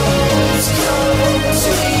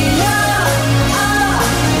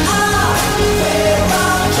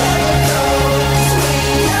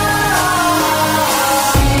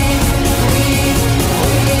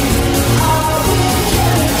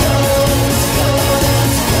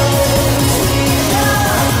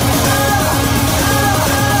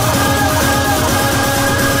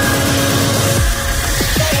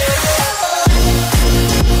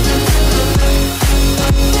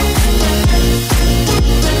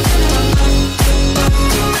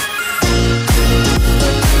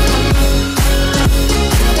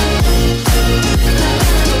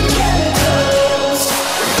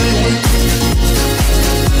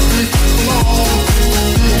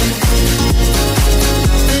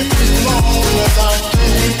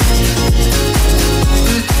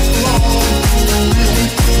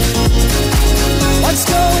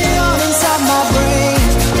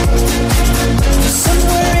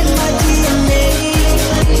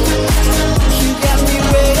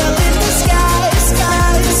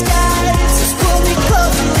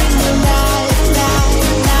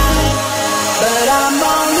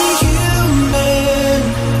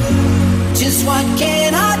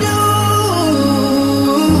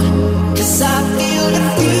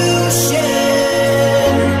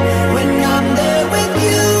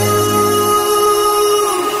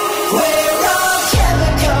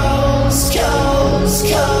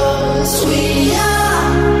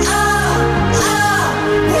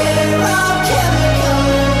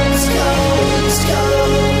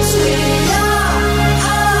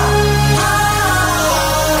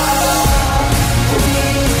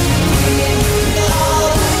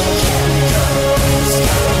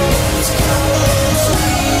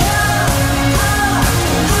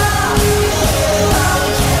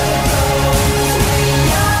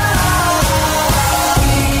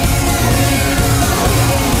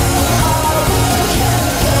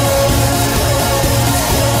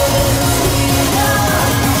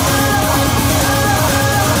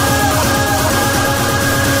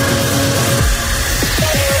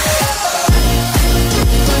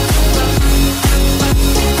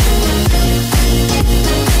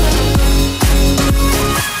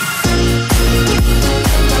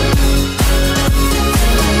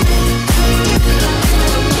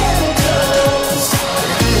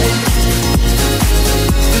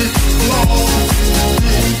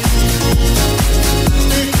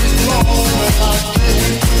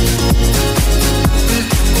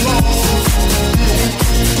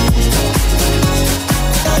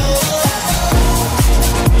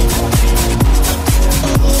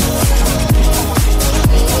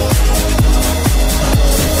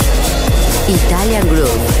 Italian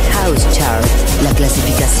Groove House Chart, la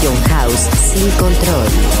clasificación house sin control.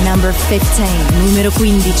 Number 15, numero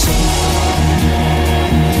 15.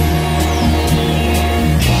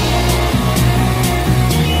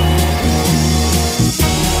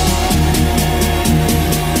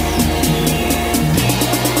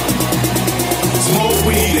 Smoke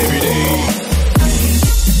weed every day.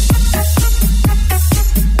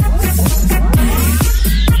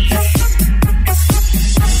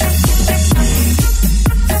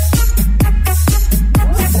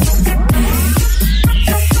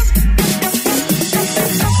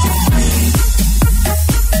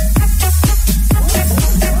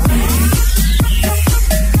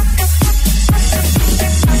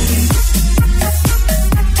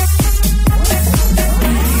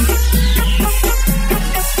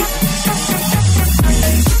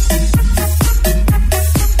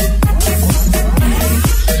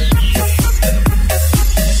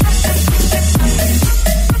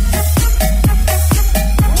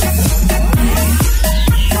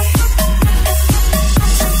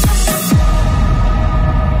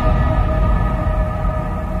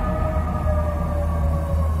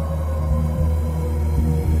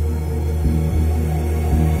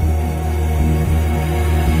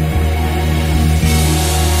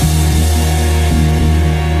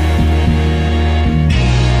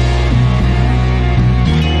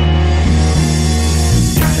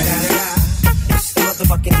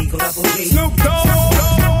 Snoop Dogg.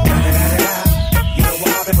 You know what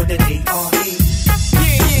happened with the D.R.E.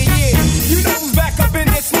 Yeah. You know who's back up in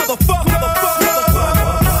this motherfucker.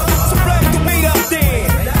 So break the beat up then.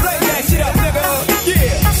 Break that shit up, nigga.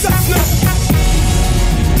 Yeah. Suck Snoop.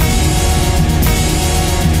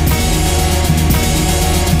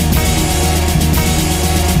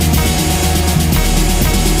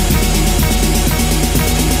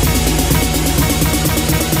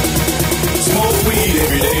 Smoke weed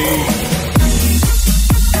every day.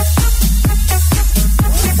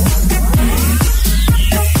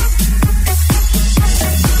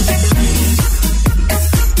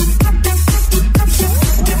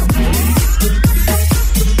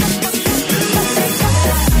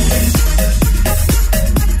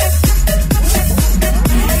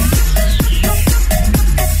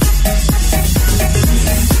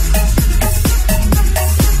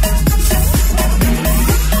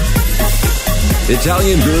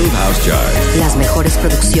 Italian Groove House Chart. Las mejores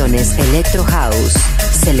producciones Electro House,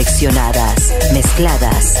 seleccionadas,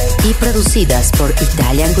 mezcladas y producidas por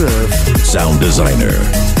Italian Groove. Sound designer,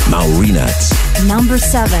 Maurinats. Number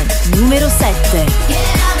 7, numero 7.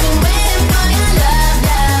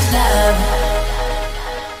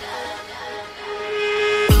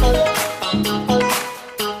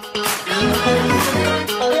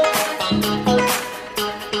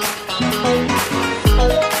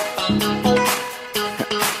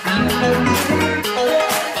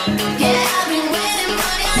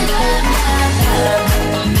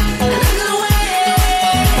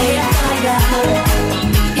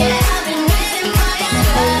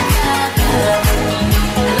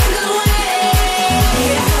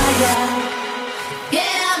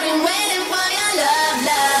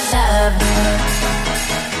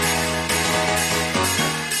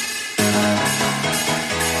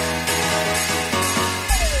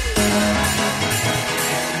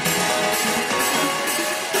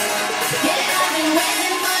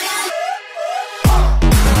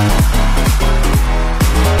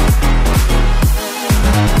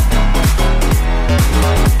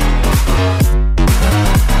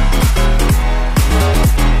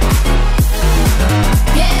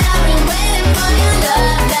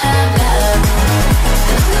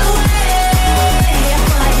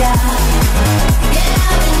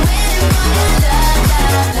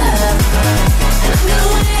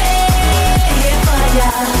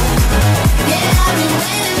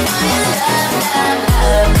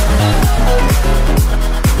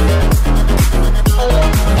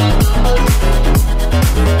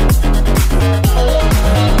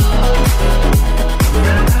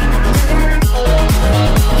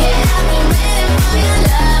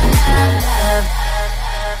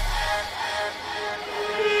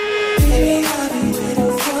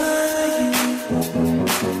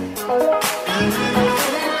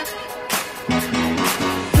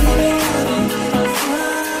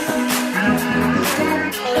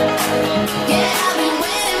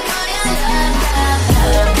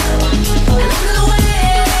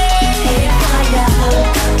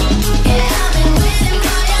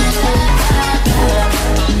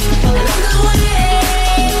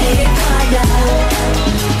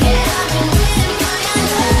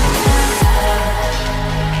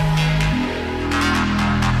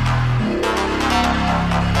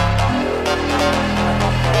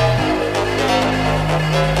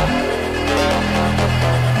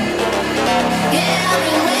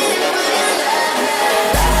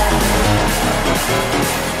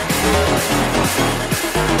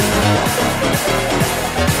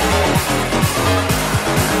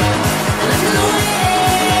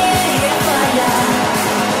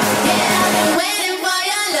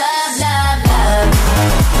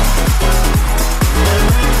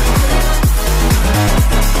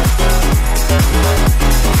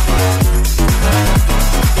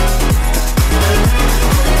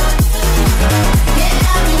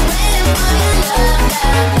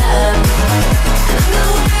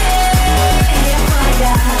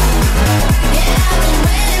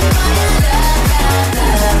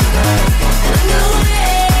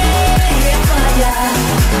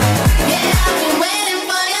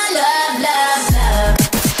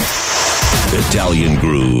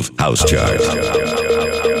 Groove House Chart.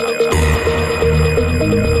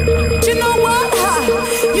 You know what?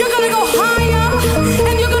 You're gonna go higher,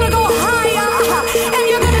 and you're gonna go higher, and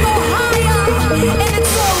you're gonna go higher, and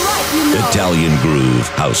it's alright, you know. Italian Groove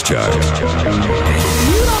House Chart. You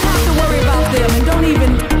don't have to worry about them, and don't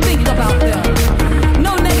even think about them.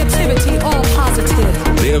 No negativity, all positive.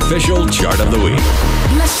 The official chart of the week.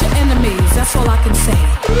 Bless your enemies, that's all I can say.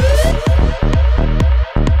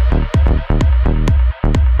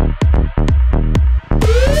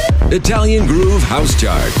 Italian Groove House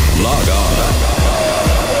Chart. Log on.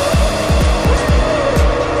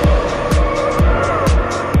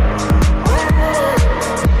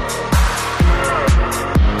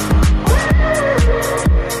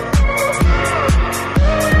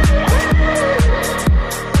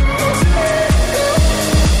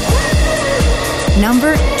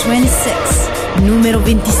 Number 26, numero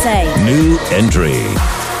 26. New entry.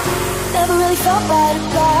 Never really felt bad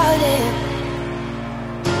about it,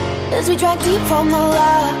 as we drank deep from the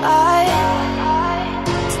light.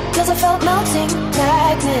 Cause I felt melting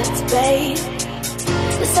magnets, babe,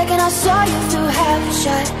 the second I saw you through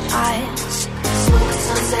half-shut eyes. Smoke and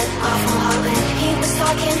sunset off my heartland. He was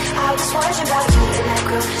talking, I was wondering about you and that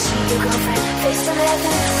girl. She your girlfriend, face from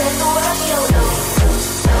heaven, let the world feel no.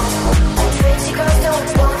 Crazy girls don't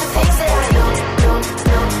want the things that I know.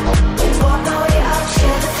 You walk my way, I'll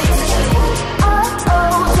share the things that you know.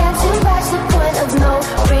 Dancing past the point of no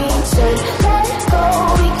return. Let go,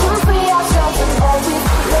 we can free ourselves from all we've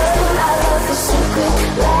learned. I love the secret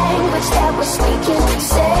language that we're speaking.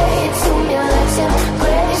 Say it to me, let's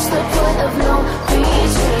embrace the point of no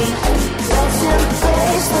return. Let's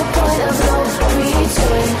embrace the point of no return.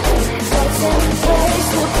 Let's embrace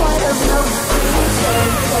the point of no return.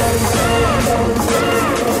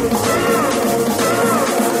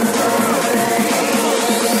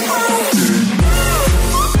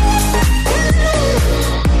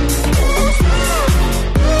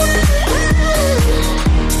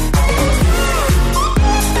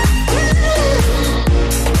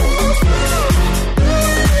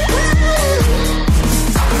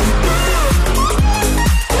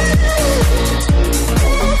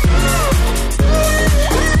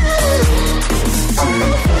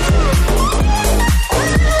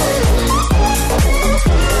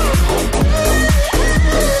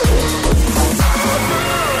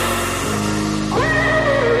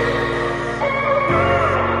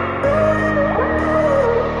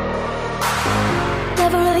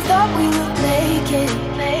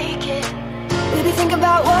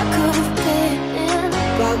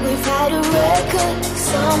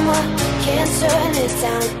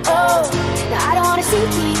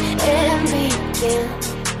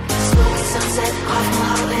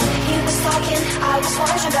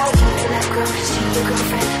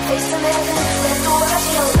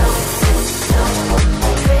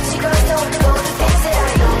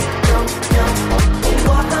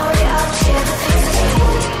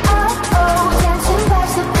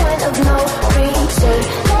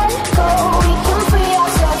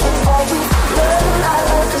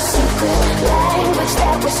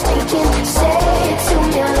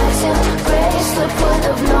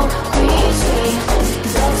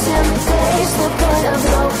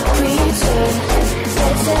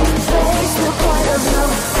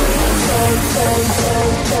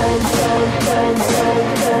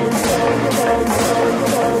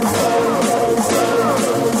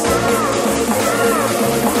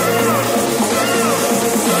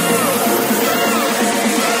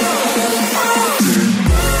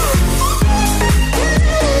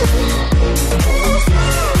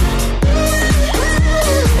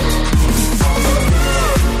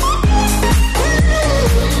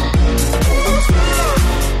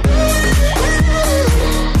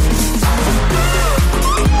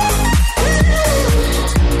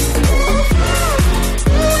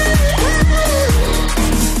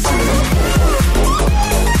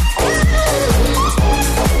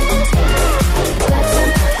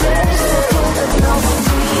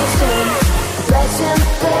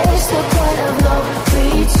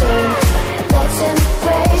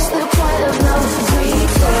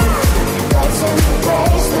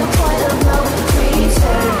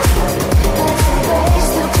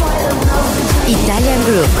 Italian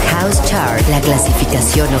Groove House Chart, la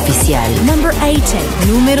clasificación oficial. Number 18,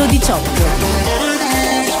 numero 18.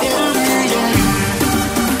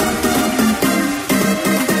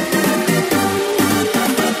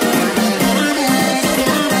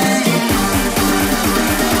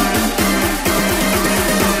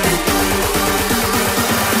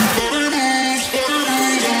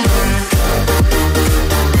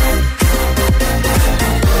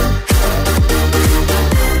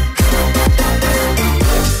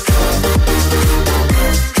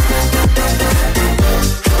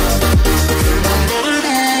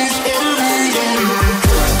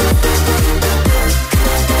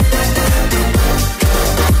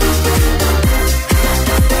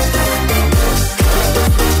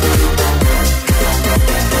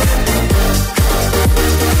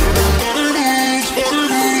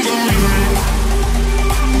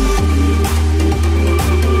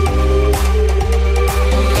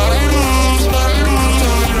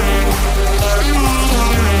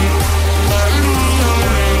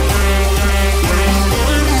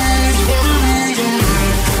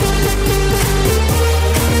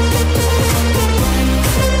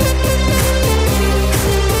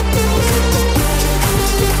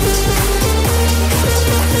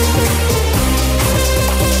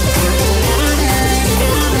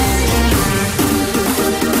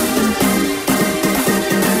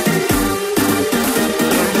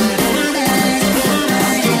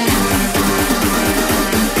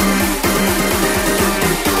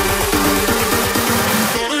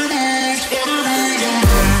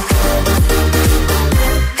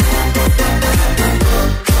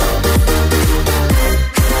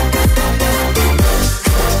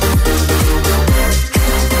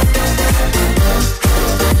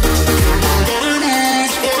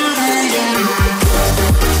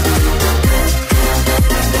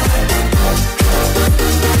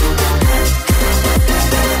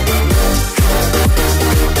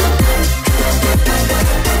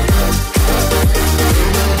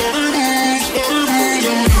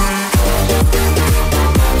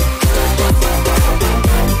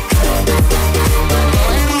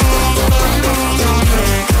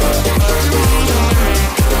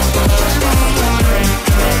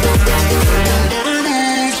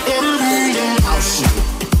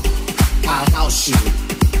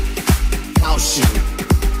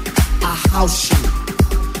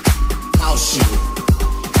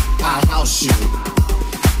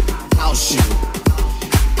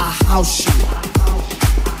 house you.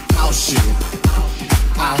 House you.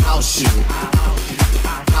 I house you.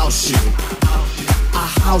 House you. I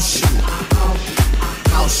house you.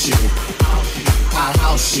 House you. I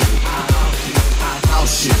house you.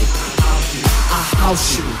 House you. I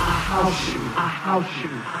house you. I house you.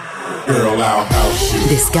 Girl, I'll house you.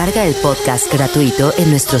 Descarga el podcast gratuito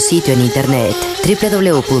en nuestro sitio en internet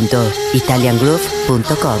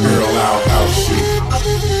www.italiangroove.com. Girl, I'll house you.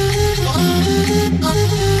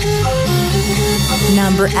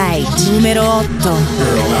 Number 8. Numero 8.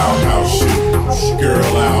 Girl, I'll house you.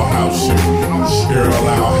 Girl, I'll house you. Girl,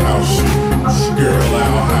 I'll house you. Girl,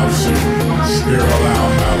 I'll house you. Girl,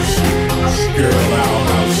 I'll house you. Girl, I'll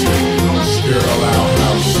house you. Girl, I'll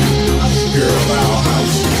house you. Girl, I'll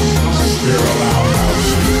house you. Girl, I'll house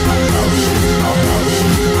you. House you. I'll house you.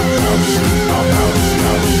 House you. I'll house you.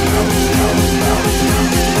 House you. House you.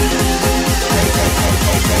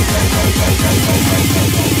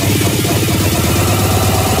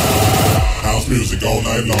 House music all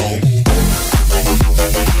night long.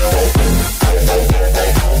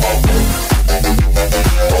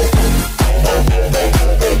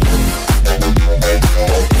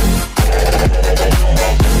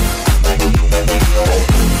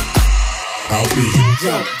 House music.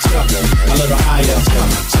 Jump, jump, a little higher,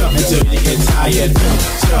 jump, jump until you get tired. Jump,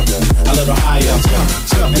 jump, a little higher, jump,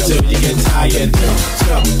 jump until you get tired. Jump,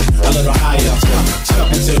 jump, a little higher, jump, jump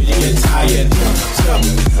until you get tired. Jump, jump,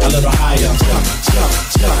 a little higher, jump, jump,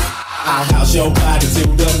 jump. I'll house your body to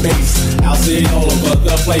the base. I'll sit all over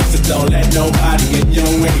the place, so don't let nobody get in your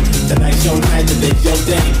way. Tonight's your night, today's your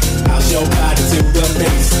day. House your body to the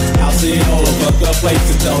base. I'll sit all over the place,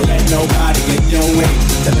 so don't let nobody get in your way.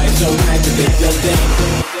 Tonight's your night, today's your day.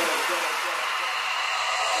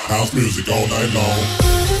 House music all night long.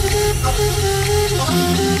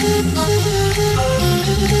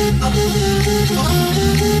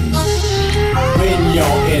 When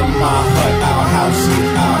you're in my hut, I'll house you,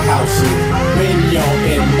 I'll house you. When you're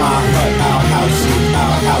in my hut, I'll house you,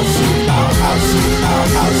 I'll house you, I'll house you, I'll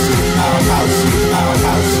house you, I'll house you, I'll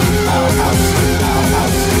house you, I'll house you, I'll house you,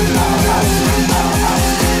 I'll house you, I'll house you.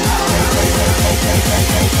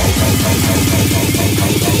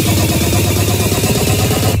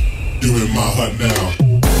 You in my hut now.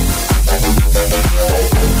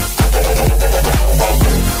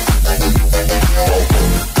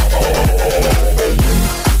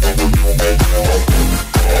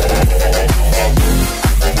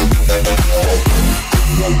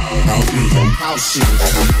 House you, house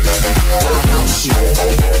you, house you,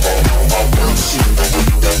 house you,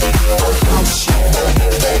 house you,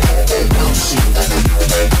 house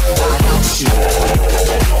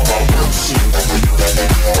you, house you,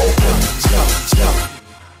 jump, jump,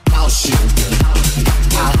 house you,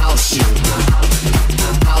 I house you,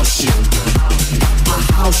 house you, I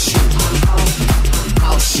house you,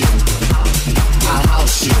 house you, I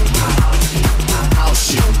house you,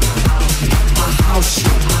 house you, I house you.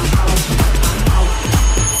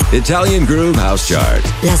 Italian Groove House Chart.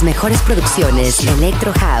 Las mejores producciones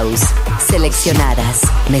Electro House, seleccionadas,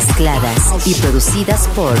 mezcladas y producidas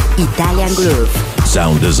por Italian Groove.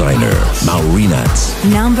 Sound designer, Maurinats.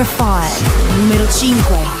 Number 5. Numero 5.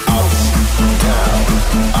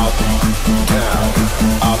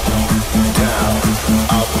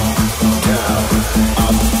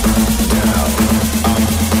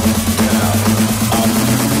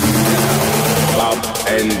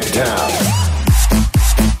 And down.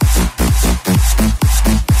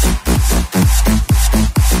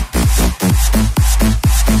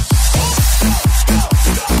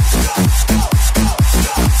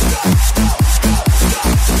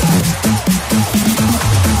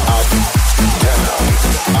 Up,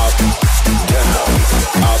 down,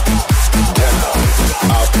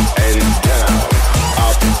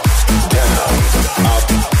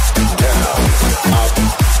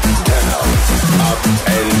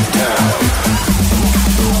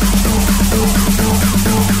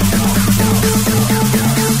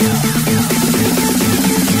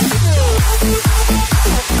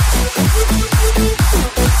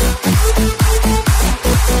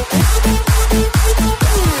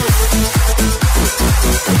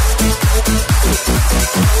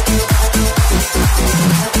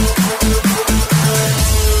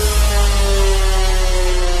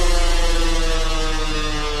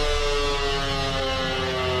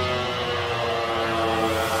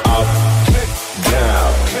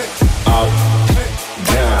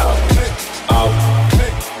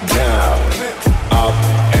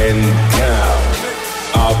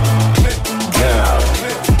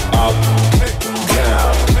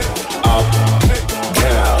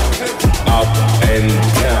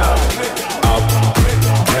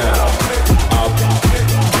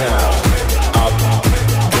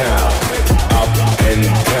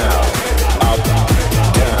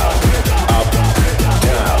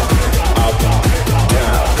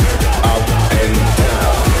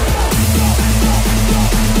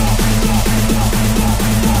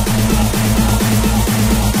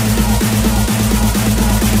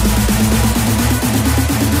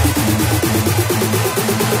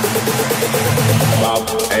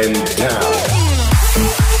 and down.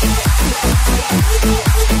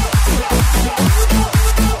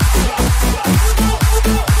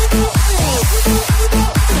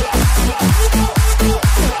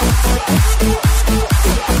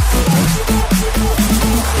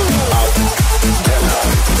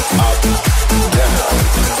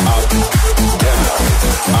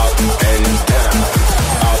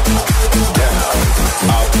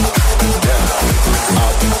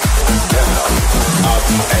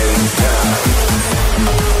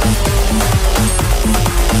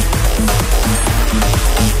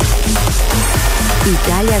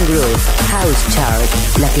 Italian Groove House Chart,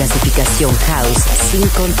 la clasificación house sin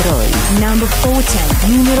control. Number 14,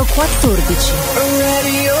 numero 14.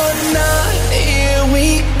 Ready or not, here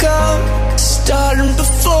we come. Starting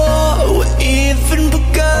before we even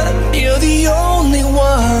begun. You're the only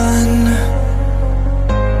one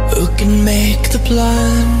who can make the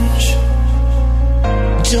plunge.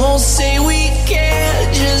 Don't say we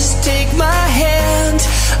can't, just take my hand.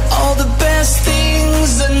 All the best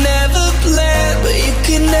things are never planned, but you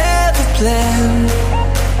can never plan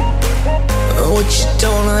what you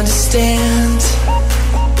don't understand.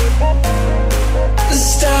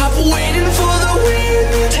 Stop waiting for the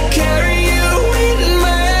wind to carry you in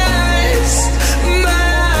my eyes, my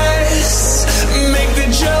eyes. Make the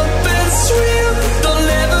jump and swim. There'll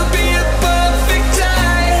never be a perfect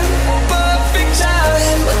time, perfect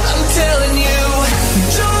time. I'm telling you,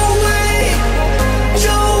 don't wait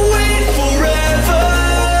forever.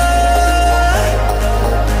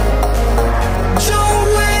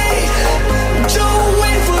 Don't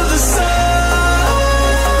wait for the sun.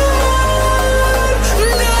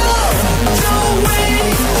 No, don't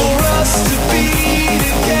wait for us to be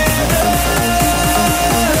together.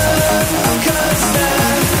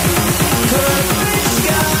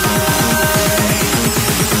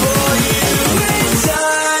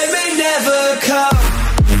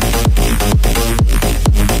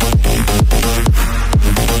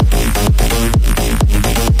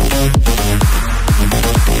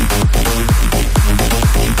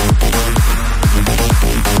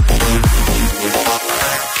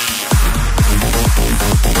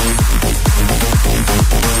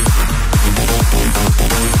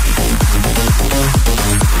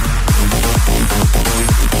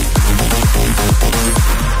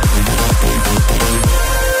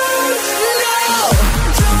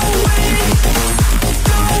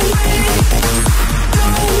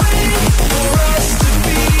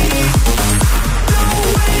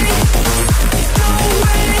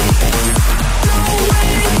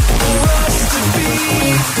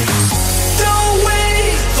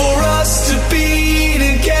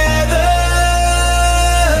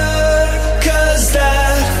 'Cause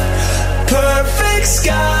that perfect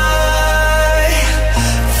sky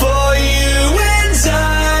for you and I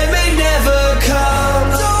may never come.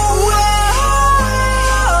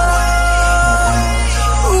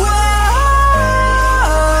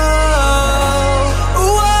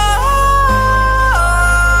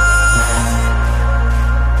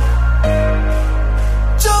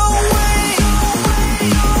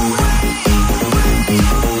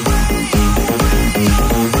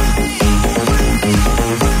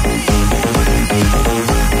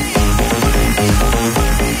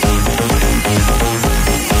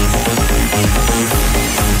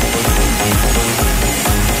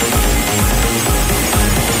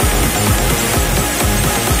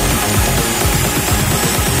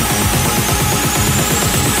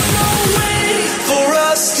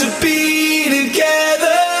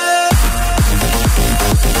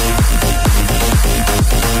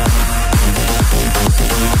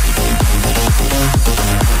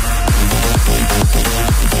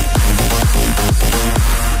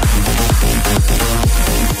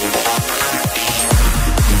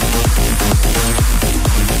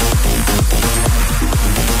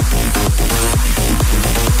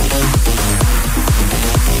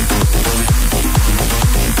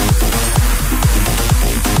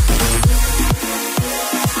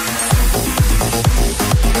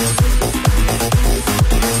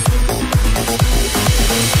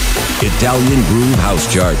 Italian Groove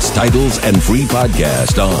House Charts, titles, and free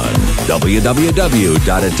podcast on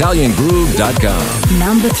www.italiangroove.com.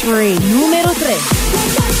 Number 3, numero 3.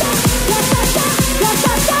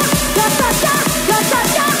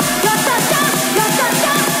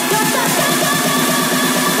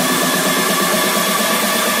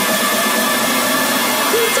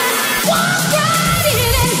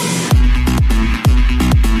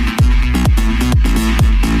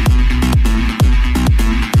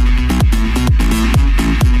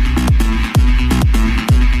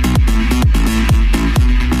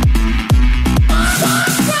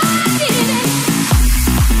 Right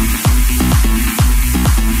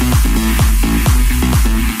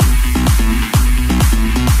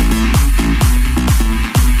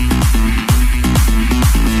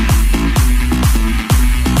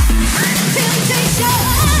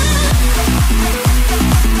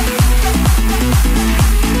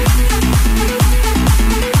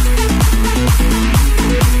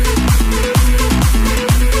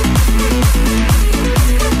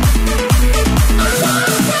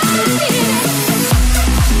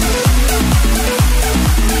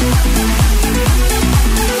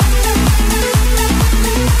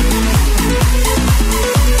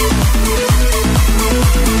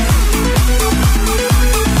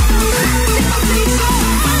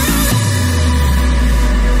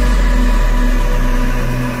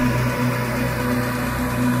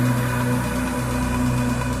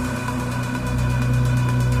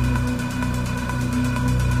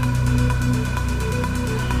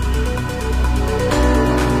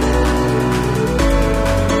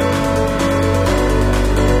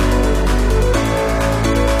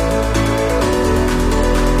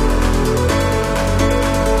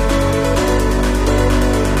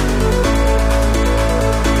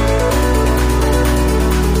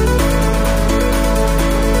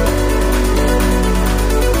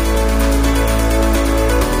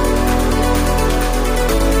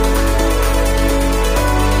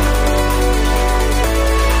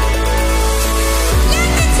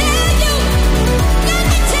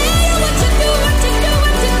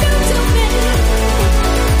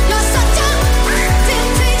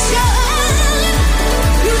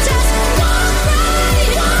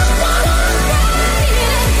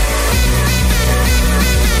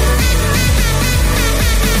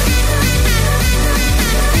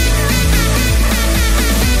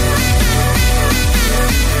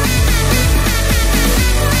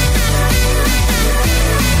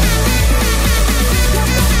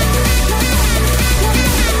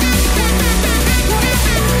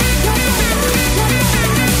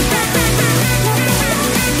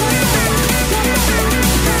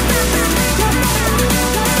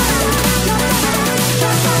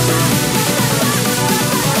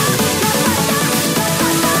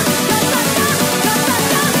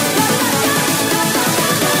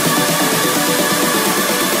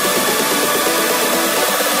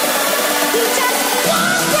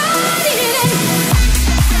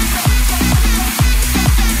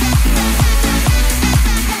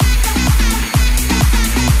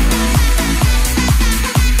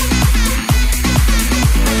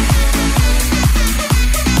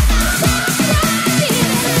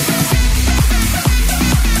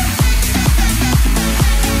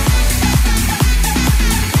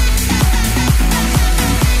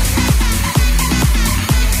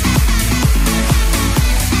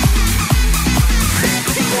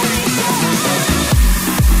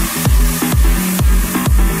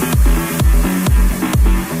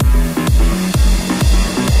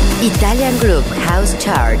Italian Groove House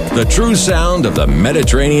Chart. The true sound of the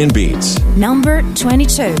Mediterranean beats. Number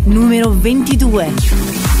 22, numero 22. We gotta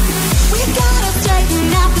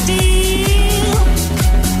straighten out the deal.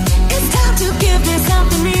 It's time to give me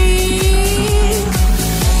something real.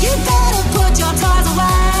 You better put your toys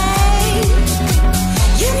away.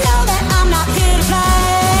 You know that I'm not here to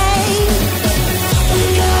play. We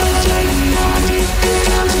gotta straighten out the deal. It's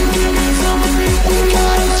time to give me something real. We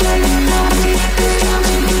gotta straighten out the deal.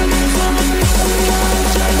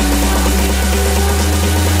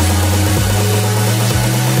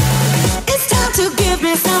 It's time to give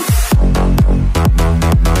me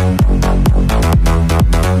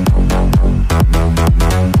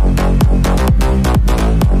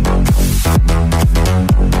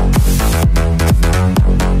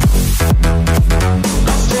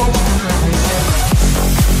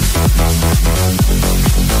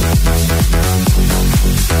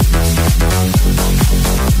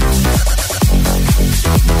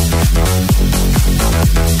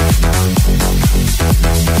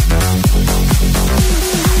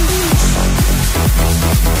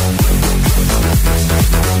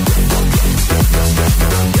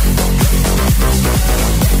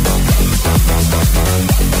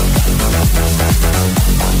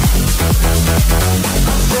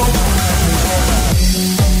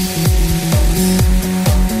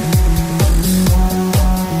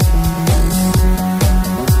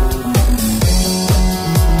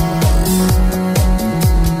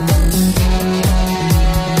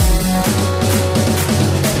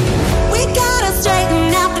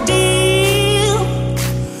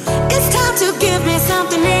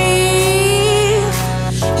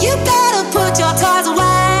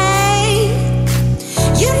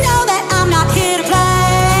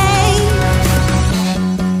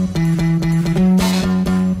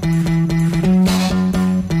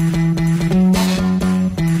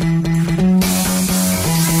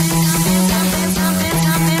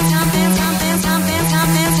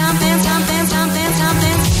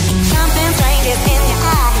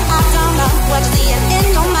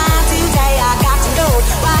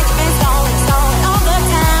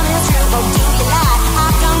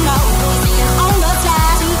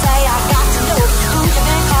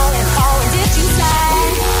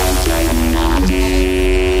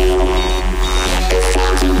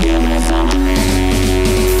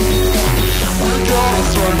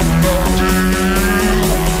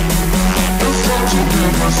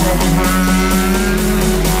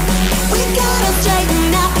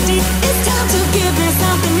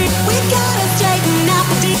something real. We gotta straighten out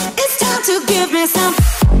the deal. It's time to give me something.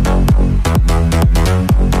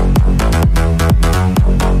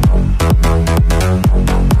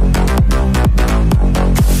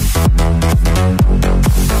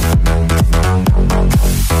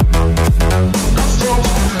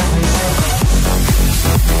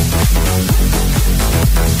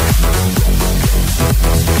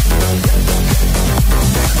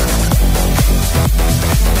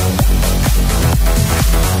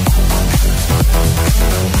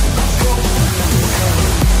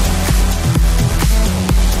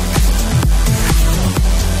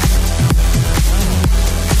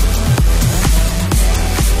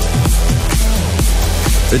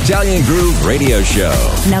 Italian Groove Radio Show.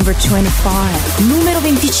 Number 25, numero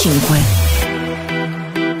 25.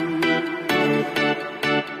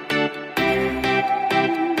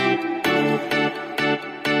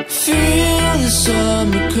 Feel the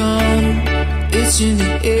summer come, it's in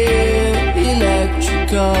the air,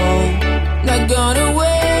 electrical. Not gonna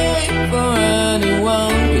wait for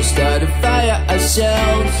anyone. We start a fire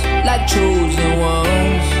ourselves, like chosen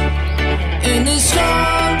ones. In this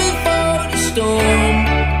calm before the storm,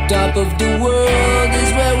 top of the world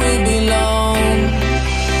is where we belong.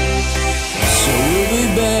 So we'll be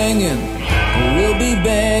banging, we'll be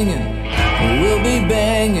banging, we'll be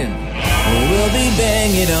banging. We'll be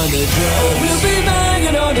banging on the drums. We'll be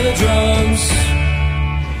banging on the drums.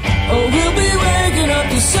 Oh, we'll be waking up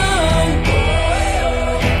the sun.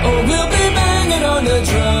 Oh, we'll be banging on the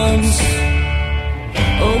drums.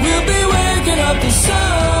 Oh, we'll be waking up the sun.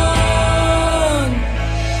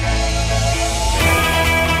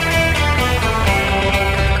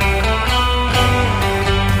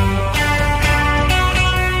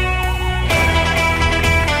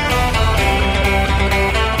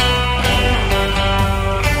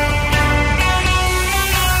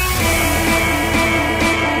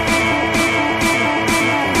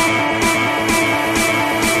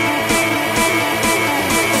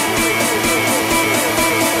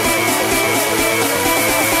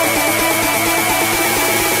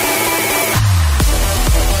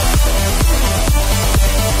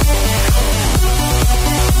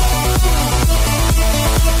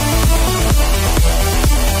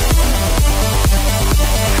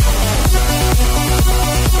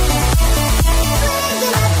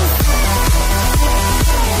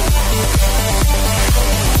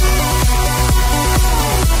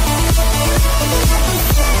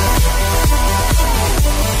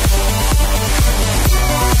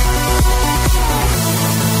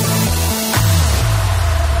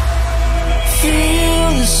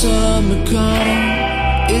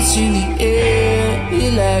 It's in the air,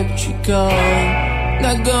 electrical.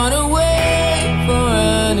 Not gonna wait for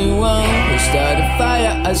anyone. We start a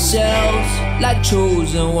fire ourselves like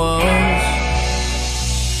chosen ones.